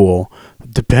individual,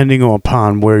 depending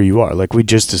upon where you are. Like we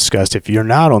just discussed, if you're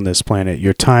not on this planet,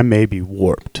 your time may be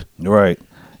warped. Right.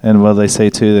 And well, they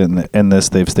say too, in this,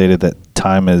 they've stated that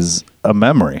time is a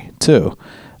memory too.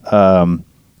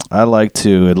 I like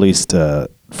to, at least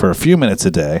for a few minutes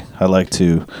a day, I like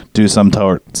to do some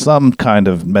kind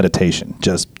of meditation,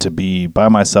 just to be by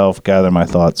myself, gather my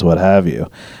thoughts, what have you.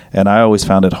 And I always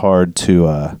found it hard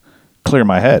to clear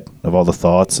my head of all the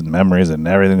thoughts and memories and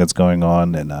everything that's going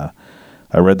on. And I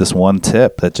read this one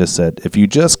tip that just said, if you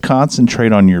just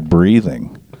concentrate on your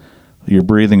breathing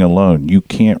alone, you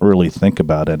can't really think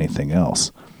about anything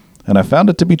else. And I found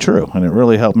it to be true, and it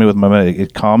really helped me with my meditation.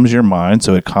 It calms your mind,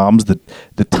 so it calms the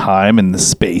time and the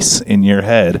space in your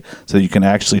head, so you can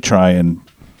actually try and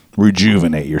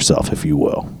rejuvenate yourself, if you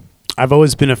will. I've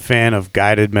always been a fan of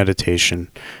guided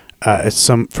meditation.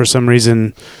 For some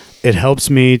reason, it helps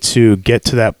me to get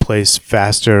to that place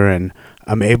faster, and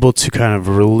I'm able to kind of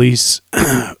release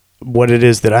what it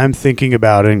is that I'm thinking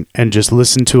about and just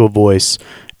listen to a voice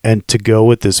and to go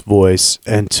with this voice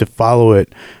and to follow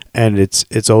it. And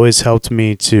it's always helped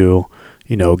me to,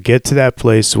 get to that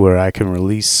place where I can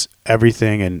release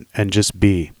everything and just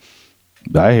be.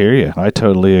 I hear you. I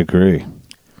totally agree.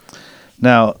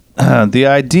 Now, the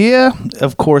idea,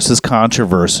 of course, is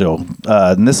controversial.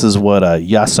 And this is what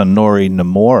Yasunori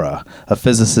Nomura, a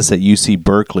physicist at UC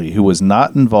Berkeley who was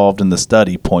not involved in the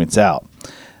study, points out.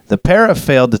 The pair have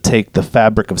failed to take the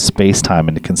fabric of space-time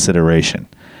into consideration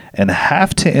and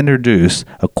have to introduce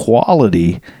a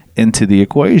quality into the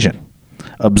equation,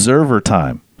 observer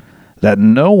time, that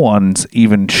no one's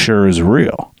even sure is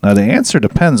real. Now, the answer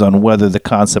depends on whether the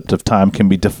concept of time can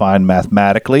be defined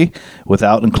mathematically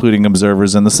without including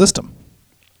observers in the system.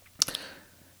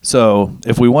 So,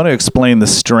 if we want to explain the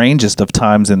strangest of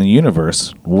times in the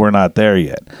universe, we're not there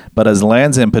yet. But as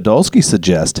Lanza and Podolsky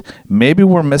suggest, maybe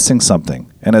we're missing something.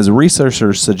 And as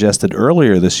researchers suggested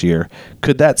earlier this year,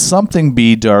 could that something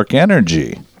be dark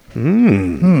energy?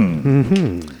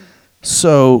 Mm-hmm.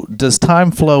 So, does time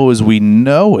flow as we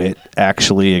know it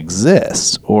actually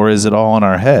exist, or is it all in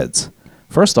our heads?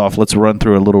 First off, let's run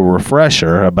through a little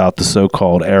refresher about the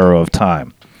so-called arrow of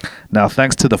time. Now,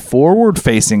 thanks to the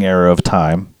forward-facing arrow of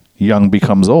time, young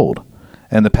becomes old,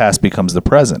 and the past becomes the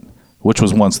present, which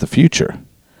was once the future.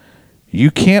 You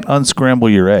can't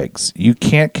unscramble your eggs. You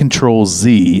can't control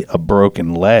Z, a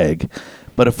broken leg.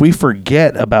 But if we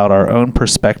forget about our own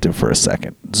perspective for a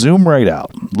second, zoom right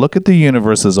out, look at the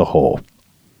universe as a whole.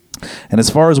 And as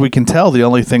far as we can tell, the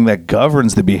only thing that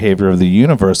governs the behavior of the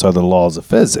universe are the laws of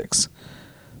physics.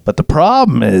 But the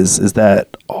problem is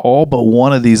that all but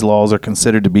one of these laws are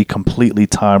considered to be completely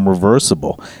time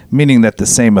reversible, meaning that the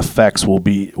same effects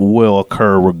will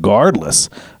occur regardless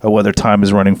of whether time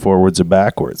is running forwards or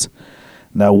backwards.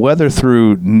 Now, whether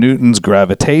through Newton's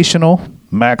gravitational,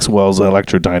 Maxwell's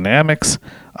electrodynamics,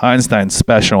 Einstein's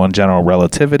special and general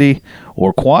relativity,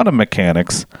 or quantum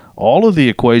mechanics, all of the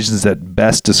equations that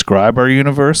best describe our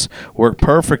universe work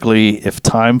perfectly if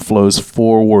time flows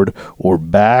forward or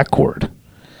backward.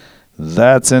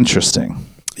 That's interesting.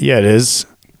 Yeah, it is.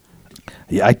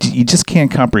 Yeah, you just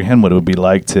can't comprehend what it would be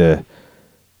like to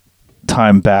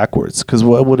time backwards. Because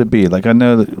what would it be? Like, I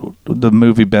know the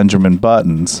movie Benjamin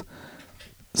Buttons.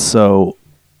 So,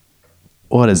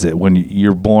 what is it? When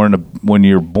you're born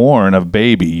a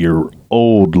baby, you're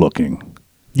old looking.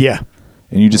 Yeah.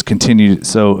 And you just continue.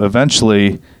 So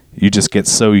eventually, you just get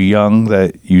so young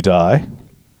that you die.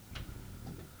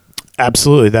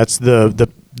 Absolutely. That's the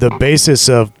basis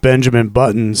of Benjamin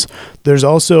Buttons. There's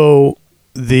also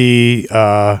the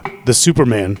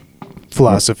Superman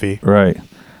philosophy. Right.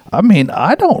 I mean,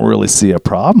 I don't really see a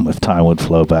problem if time would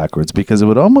flow backwards because it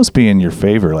would almost be in your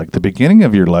favor. Like the beginning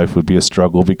of your life would be a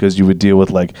struggle because you would deal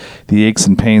with like the aches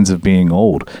and pains of being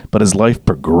old. But as life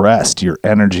progressed, your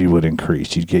energy would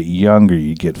increase. You'd get younger,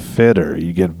 you'd get fitter,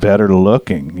 you'd get better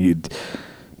looking.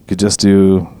 Could just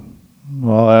do,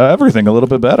 well, everything a little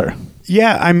bit better.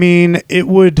 Yeah, I mean,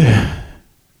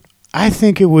 I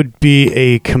think it would be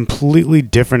a completely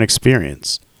different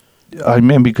experience. I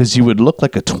mean, because you would look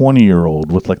like a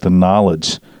 20-year-old with like the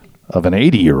knowledge of an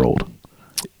 80-year-old.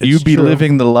 You'd be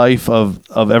living the life of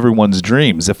everyone's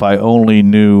dreams if I only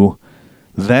knew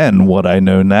then what I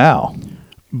know now.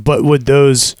 But would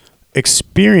those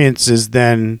experiences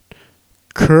then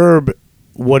curb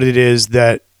what it is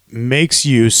that makes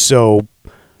you so,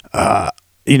 as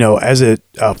a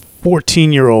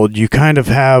 14-year-old, you kind of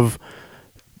have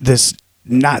this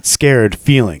not scared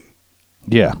feeling.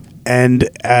 Yeah. And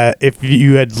if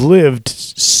you had lived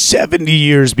 70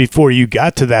 years before you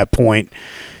got to that point,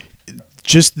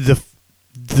 just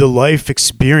the life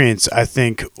experience, I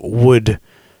think, would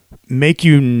make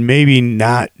you maybe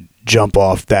not jump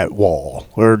off that wall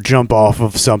or jump off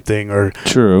of something or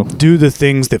True. do the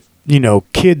things that,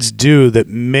 kids do that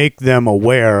make them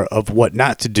aware of what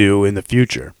not to do in the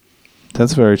future.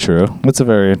 That's very true. That's a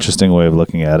very interesting way of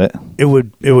looking at it. It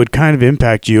would kind of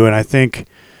impact you, and I think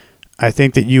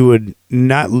that you would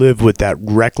not live with that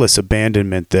reckless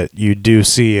abandonment that you do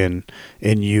see in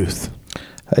youth.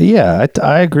 Yeah,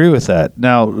 I agree with that.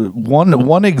 Now,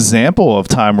 one example of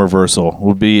time reversal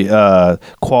would be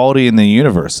quality in the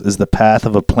universe is the path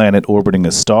of a planet orbiting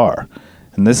a star.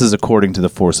 And this is according to the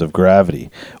force of gravity.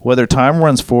 Whether time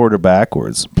runs forward or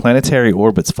backwards, planetary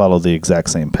orbits follow the exact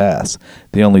same paths.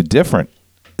 The only different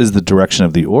is the direction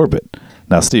of the orbit.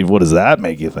 Now, Steve, what does that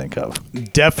make you think of?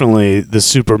 Definitely the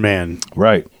Superman.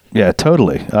 Right. Yeah,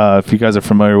 totally. If you guys are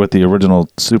familiar with the original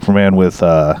Superman with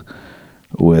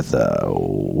what's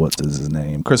his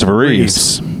name? Christopher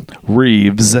Reeves.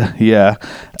 Reeves, yeah.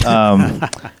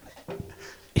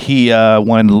 He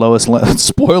when Lois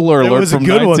spoiler alert from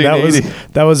 1980.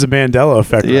 That was a Mandela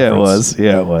effect. Yeah,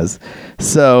 it was.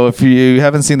 So if you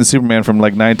haven't seen the Superman from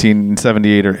like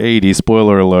 1978 or 80,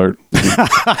 spoiler alert,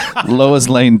 Lois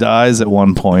Lane dies at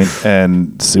one point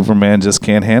and Superman just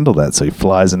can't handle that. So he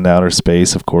flies into outer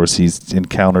space. Of course, he's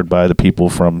encountered by the people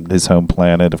from his home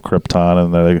planet of Krypton,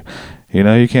 and they're like,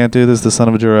 you can't do this, the son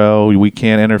of a Jor-El. We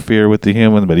can't interfere with the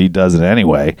human, but he does it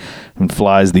anyway and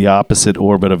flies the opposite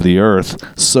orbit of the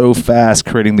Earth so fast,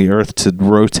 creating the Earth to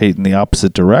rotate in the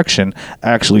opposite direction,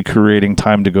 actually creating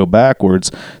time to go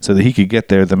backwards so that he could get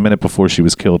there the minute before she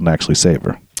was killed and actually save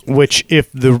her. Which,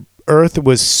 if the Earth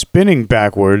was spinning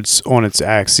backwards on its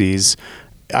axes,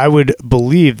 I would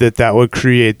believe that would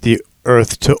create the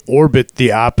Earth to orbit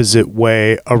the opposite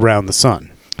way around the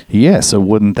sun. Yeah, so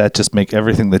wouldn't that just make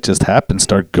everything that just happened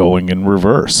start going in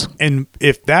reverse? And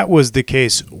if that was the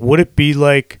case, would it be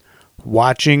like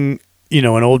watching, an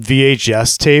old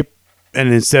VHS tape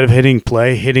and instead of hitting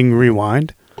play, hitting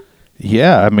rewind?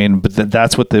 Yeah, I mean, but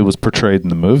that's what was portrayed in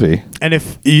the movie. And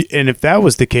if that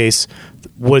was the case,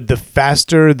 would the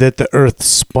faster that the Earth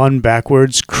spun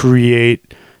backwards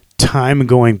create time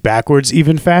going backwards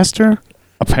even faster?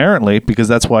 Apparently, because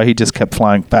that's why he just kept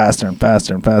flying faster and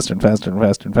faster and faster and faster and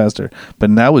faster and faster.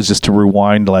 But that was just to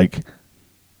rewind like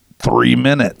 3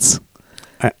 minutes.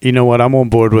 You know what? I'm on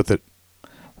board with it.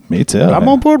 Me too. I'm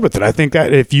on board with it. I think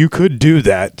that if you could do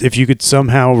that, if you could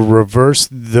somehow reverse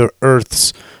the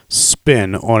Earth's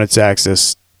spin on its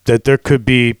axis, that there could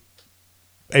be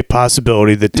a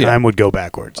possibility that time would go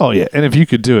backwards. Oh, yeah. And if you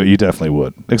could do it, you definitely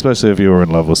would, especially if you were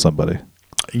in love with somebody.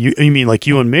 You mean like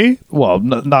you and me? Well,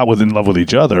 not in love with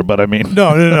each other, but I mean... No.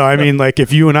 I mean, like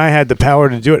if you and I had the power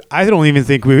to do it, I don't even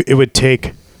think it would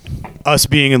take us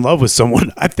being in love with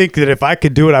someone. I think that if I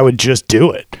could do it, I would just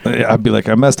do it. I'd be like,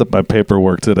 I messed up my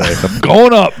paperwork today. I'm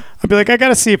going up. I'd be like, I got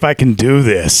to see if I can do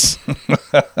this.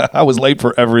 I was late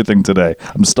for everything today.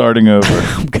 I'm starting over.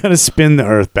 I'm going to spin the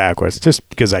Earth backwards just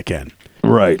because I can.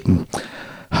 Right.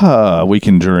 We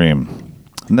can dream.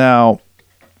 Now...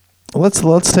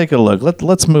 Let's take a look.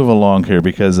 Let's move along here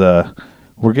because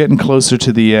we're getting closer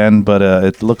to the end, but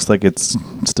it looks like it's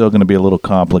still going to be a little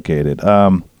complicated.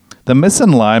 The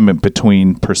misalignment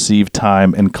between perceived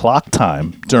time and clock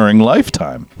time during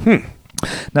lifetime.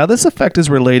 Now, this effect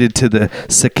is related to the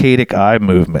saccadic eye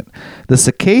movement. The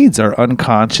saccades are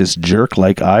unconscious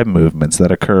jerk-like eye movements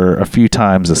that occur a few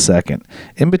times a second.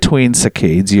 In between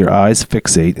saccades, your eyes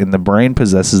fixate and the brain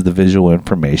possesses the visual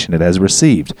information it has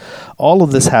received. All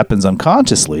of this happens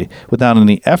unconsciously without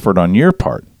any effort on your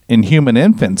part. In human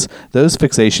infants, those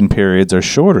fixation periods are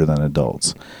shorter than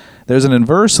adults. There's an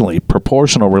inversely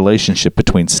proportional relationship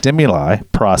between stimuli,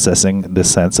 processing the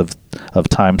sense of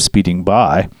time speeding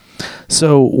by.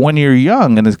 So when you're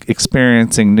young and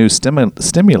experiencing new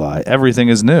stimuli, everything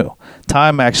is new.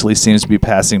 Time actually seems to be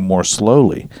passing more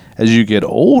slowly. As you get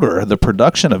older, the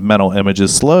production of mental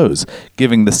images slows,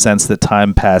 giving the sense that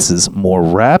time passes more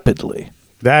rapidly.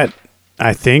 That,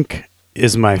 I think,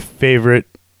 is my favorite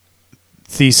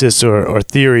thesis or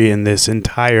theory in this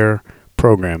entire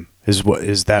program.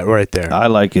 Is that right there? I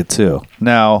like it too.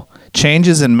 Now,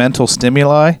 changes in mental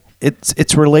stimuli,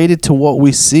 it's related to what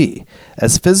we see.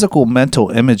 As physical mental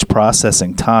image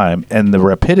processing time and the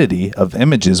rapidity of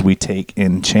images we take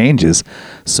in changes,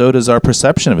 so does our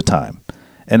perception of time.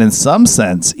 And in some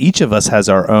sense, each of us has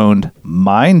our own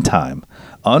mind time,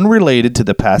 unrelated to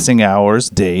the passing hours,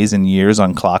 days, and years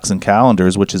on clocks and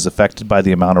calendars, which is affected by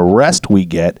the amount of rest we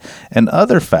get and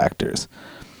other factors.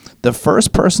 The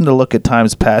first person to look at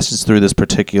time's passage through this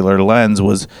particular lens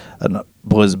was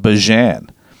Bajan.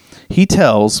 He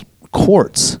tells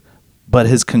quartz, but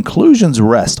his conclusions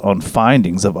rest on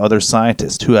findings of other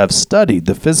scientists who have studied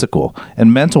the physical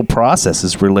and mental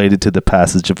processes related to the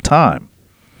passage of time.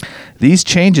 These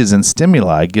changes in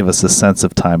stimuli give us a sense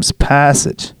of time's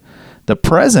passage. The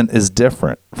present is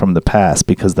different from the past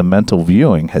because the mental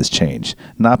viewing has changed,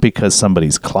 not because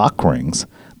somebody's clock rings.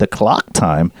 The clock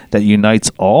time that unites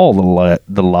all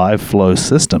the live flow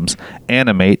systems,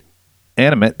 animate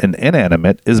and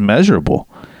inanimate, is measurable.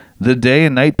 The day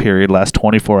and night period lasts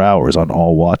 24 hours on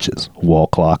all watches, wall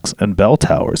clocks, and bell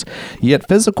towers. Yet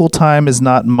physical time is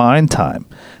not mind time.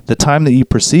 The time that you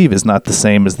perceive is not the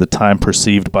same as the time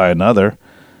perceived by another.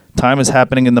 Time is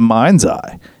happening in the mind's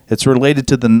eye. It's related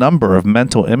to the number of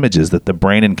mental images that the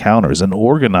brain encounters and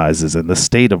organizes in the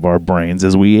state of our brains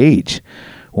as we age.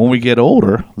 When we get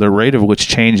older, the rate at which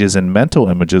changes in mental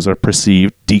images are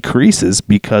perceived decreases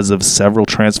because of several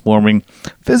transforming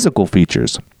physical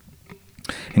features,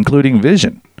 including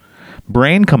vision,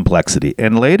 brain complexity,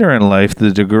 and later in life,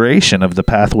 the degradation of the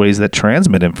pathways that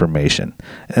transmit information.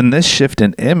 And this shift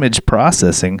in image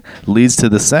processing leads to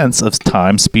the sense of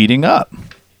time speeding up.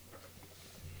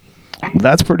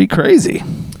 That's pretty crazy.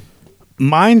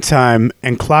 Mind time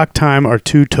and clock time are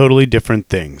two totally different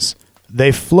things.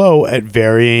 They flow at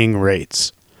varying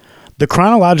rates. The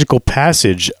chronological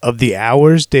passage of the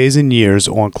hours, days, and years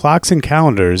on clocks and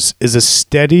calendars is a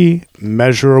steady,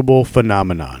 measurable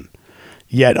phenomenon.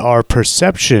 Yet our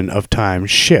perception of time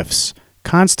shifts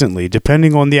constantly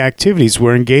depending on the activities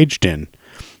we're engaged in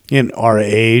our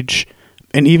age,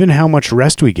 and even how much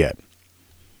rest we get.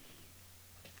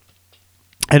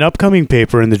 An upcoming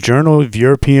paper in the Journal of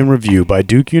European Review by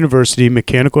Duke University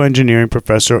mechanical engineering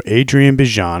professor Adrian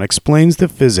Bajan explains the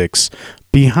physics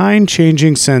behind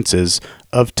changing senses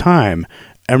of time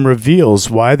and reveals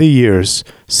why the years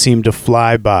seem to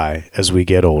fly by as we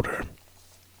get older.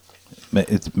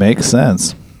 It makes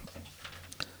sense.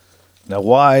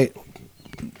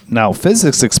 Now,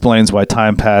 physics explains why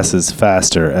time passes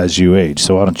faster as you age.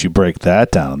 So why don't you break that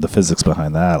down, the physics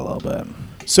behind that a little bit?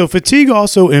 So fatigue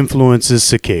also influences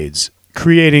saccades,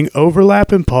 creating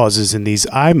overlap and pauses in these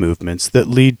eye movements that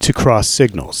lead to cross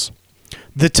signals.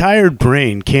 The tired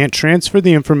brain can't transfer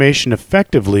the information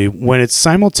effectively when it's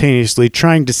simultaneously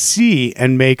trying to see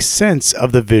and make sense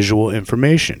of the visual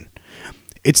information.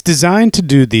 It's designed to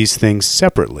do these things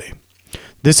separately.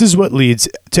 This is what leads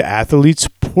to athletes'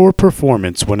 poor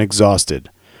performance when exhausted.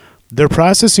 Their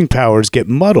processing powers get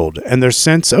muddled and their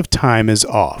sense of time is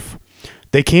off.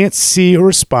 They can't see or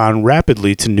respond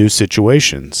rapidly to new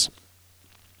situations.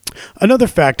 Another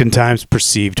fact in time's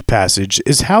perceived passage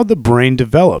is how the brain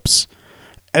develops.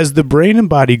 As the brain and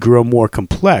body grow more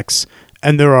complex,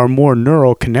 and there are more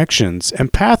neural connections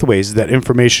and pathways that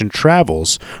information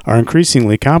travels are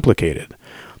increasingly complicated.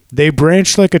 They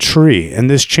branch like a tree, and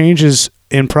this changes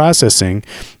in processing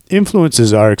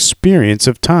influences our experience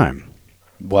of time.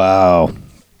 Wow.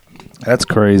 That's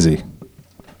crazy.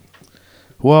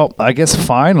 Well, I guess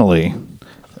finally,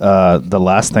 the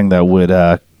last thing that would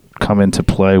come into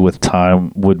play with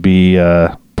time would be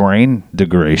brain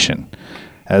degradation.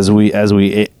 As we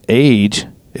age,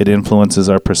 it influences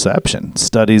our perception.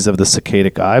 Studies of the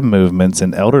saccadic eye movements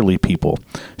in elderly people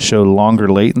show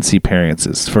longer latency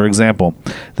periods. For example,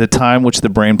 the time which the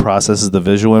brain processes the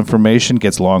visual information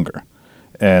gets longer,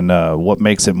 and what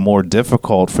makes it more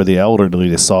difficult for the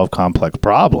elderly to solve complex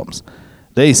problems.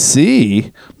 They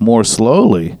see more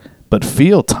slowly, but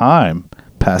feel time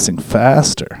passing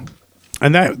faster.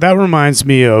 And that reminds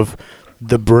me of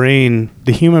the brain.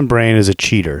 The human brain is a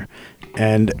cheater.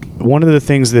 And one of the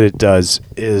things that it does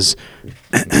is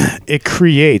it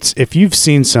creates, if you've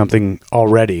seen something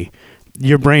already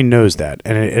your brain knows that,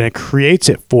 and it creates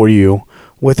it for you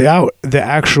without the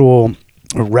actual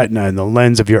retina and the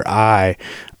lens of your eye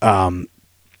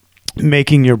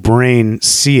making your brain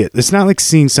see it. It's not like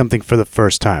seeing something for the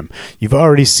first time. You've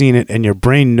already seen it, and your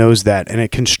brain knows that, and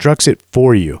it constructs it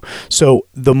for you. So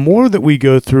the more that we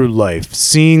go through life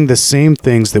seeing the same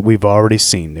things that we've already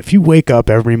seen, if you wake up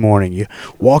every morning, you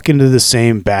walk into the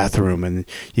same bathroom, and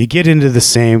you get into the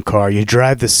same car, you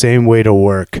drive the same way to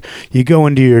work, you go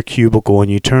into your cubicle and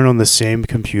you turn on the same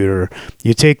computer,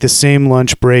 you take the same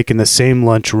lunch break in the same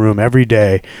lunchroom every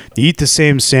day, you eat the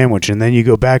same sandwich, and then you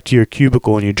go back to your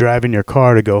cubicle and you drive in your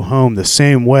car to go home the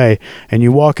same way, and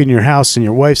you walk in your house and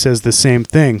your wife says the same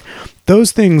thing.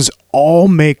 Those things all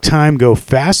make time go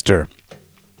faster.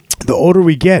 The older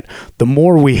we get, the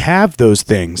more we have those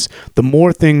things, the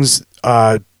more things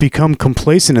become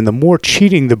complacent, and the more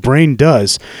cheating the brain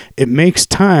does. It makes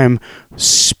time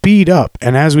speed up,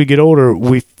 and as we get older,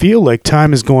 we feel like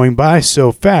time is going by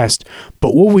so fast.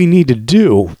 But what we need to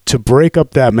do to break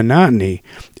up that monotony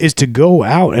is to go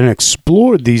out and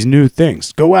explore these new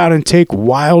things. Go out and take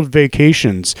wild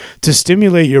vacations to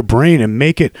stimulate your brain and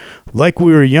make it like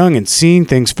we were young and seeing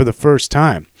things for the first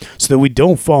time, so that we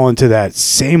don't fall into that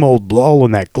same old lull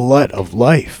and that glut of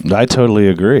life. I totally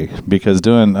agree, because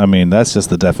that's just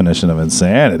the definition of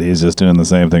insanity, is just doing the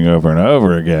same thing over and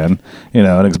over again,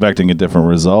 and expecting a different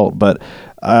result. But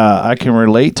I can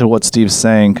relate to what Steve's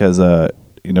saying, because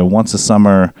once a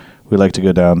summer we like to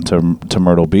go down to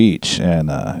Myrtle Beach, and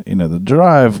the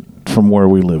drive from where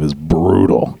we live is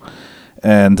brutal,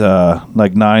 and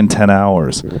like 9-10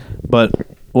 hours. But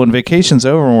when vacation's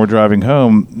over and we're driving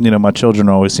home, my children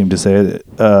always seem to say,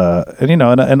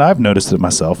 and I've noticed it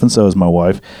myself, and so has my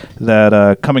wife,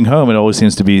 that coming home, it always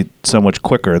seems to be so much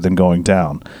quicker than going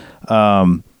down,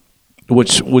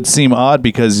 which would seem odd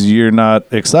because you're not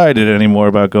excited anymore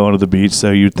about going to the beach,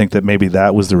 so you'd think that maybe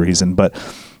that was the reason. But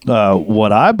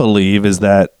what I believe is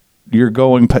that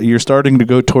you're starting to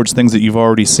go towards things that you've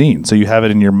already seen, so you have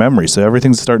it in your memory, so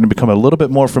everything's starting to become a little bit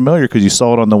more familiar because you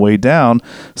saw it on the way down,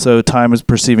 so time is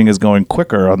perceiving as going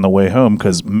quicker on the way home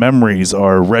because memories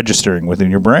are registering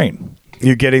within your brain.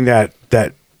 You're getting that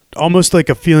almost like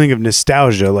a feeling of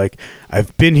nostalgia, like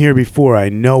I've been here before, I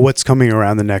know what's coming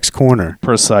around the next corner.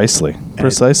 Precisely.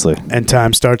 And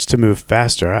time starts to move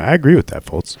faster. I agree with that,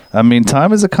 Foltz.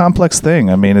 Time is a complex thing.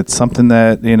 It's something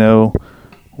that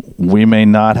we may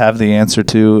not have the answer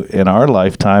to in our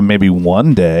lifetime, maybe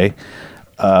one day.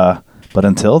 But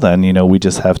until then, we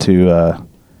just have to,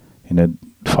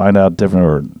 find out different,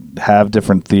 or have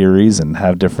different theories and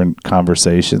have different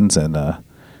conversations, and,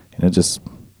 just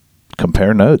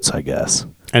compare notes, I guess.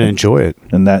 And enjoy it.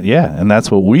 And that's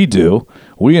what we do.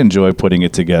 We enjoy putting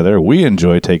it together. We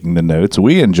enjoy taking the notes.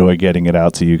 We enjoy getting it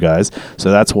out to you guys.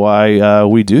 So that's why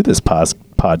we do this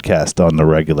podcast on the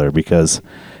regular, because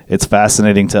it's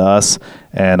fascinating to us,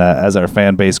 and as our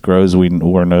fan base grows,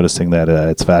 we're noticing that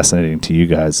it's fascinating to you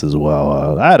guys as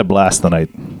well. I had a blast tonight.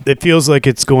 It feels like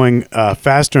it's going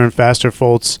faster and faster,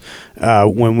 Foltz,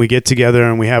 when we get together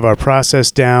and we have our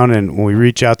process down, and when we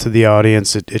reach out to the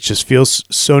audience, it just feels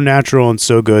so natural and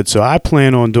so good. So I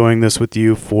plan on doing this with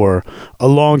you for a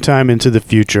long time into the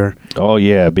future. Oh,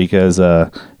 yeah, because,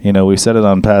 we said it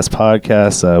on past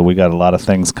podcasts. We got a lot of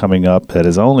things coming up that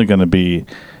is only going to be...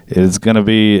 It's going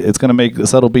to make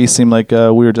Subtle Beast seem like we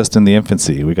were just in the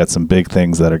infancy. We got some big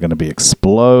things that are going to be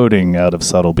exploding out of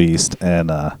Subtle Beast.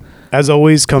 And as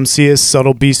always, come see us,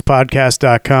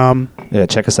 subtlebeastpodcast.com. Yeah,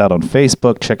 check us out on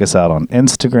Facebook. Check us out on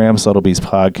Instagram, Subtle Beast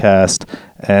Podcast.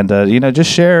 And, just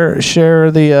share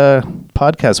the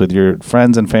podcast with your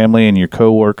friends and family and your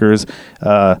coworkers.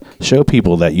 Show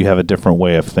people that you have a different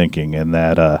way of thinking, and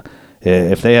that...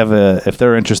 if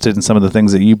they're interested in some of the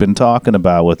things that you've been talking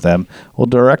about with them, we'll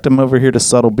direct them over here to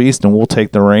Subtle Beast, and we'll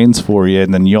take the reins for you,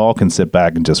 and then y'all can sit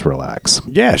back and just relax.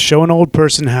 Yeah, show an old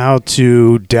person how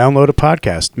to download a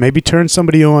podcast. Maybe turn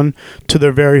somebody on to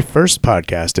their very first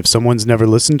podcast. If someone's never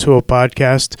listened to a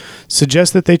podcast,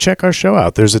 suggest that they check our show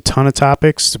out. There's a ton of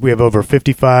topics. We have over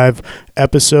 55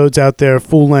 episodes out there,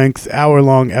 full-length,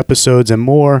 hour-long episodes and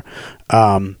more.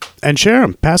 And share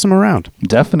them, pass them around.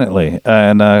 Definitely.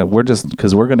 And we're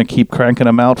going to keep cranking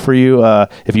them out for you.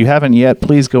 If you haven't yet,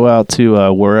 please go out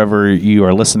to wherever you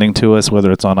are listening to us,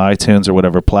 whether it's on iTunes or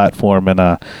whatever platform. And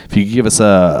if you give us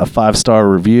a 5-star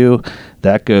review,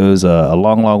 that goes a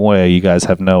long, long way. You guys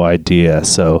have no idea.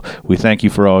 So we thank you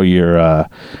for all your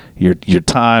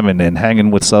time and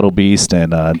hanging with Subtle Beast,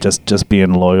 and just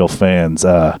being loyal fans.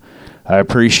 I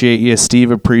appreciate you. Steve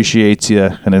appreciates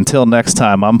you. And until next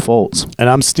time, I'm Foltz. And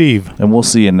I'm Steve. And we'll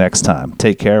see you next time.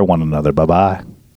 Take care of one another. Bye-bye.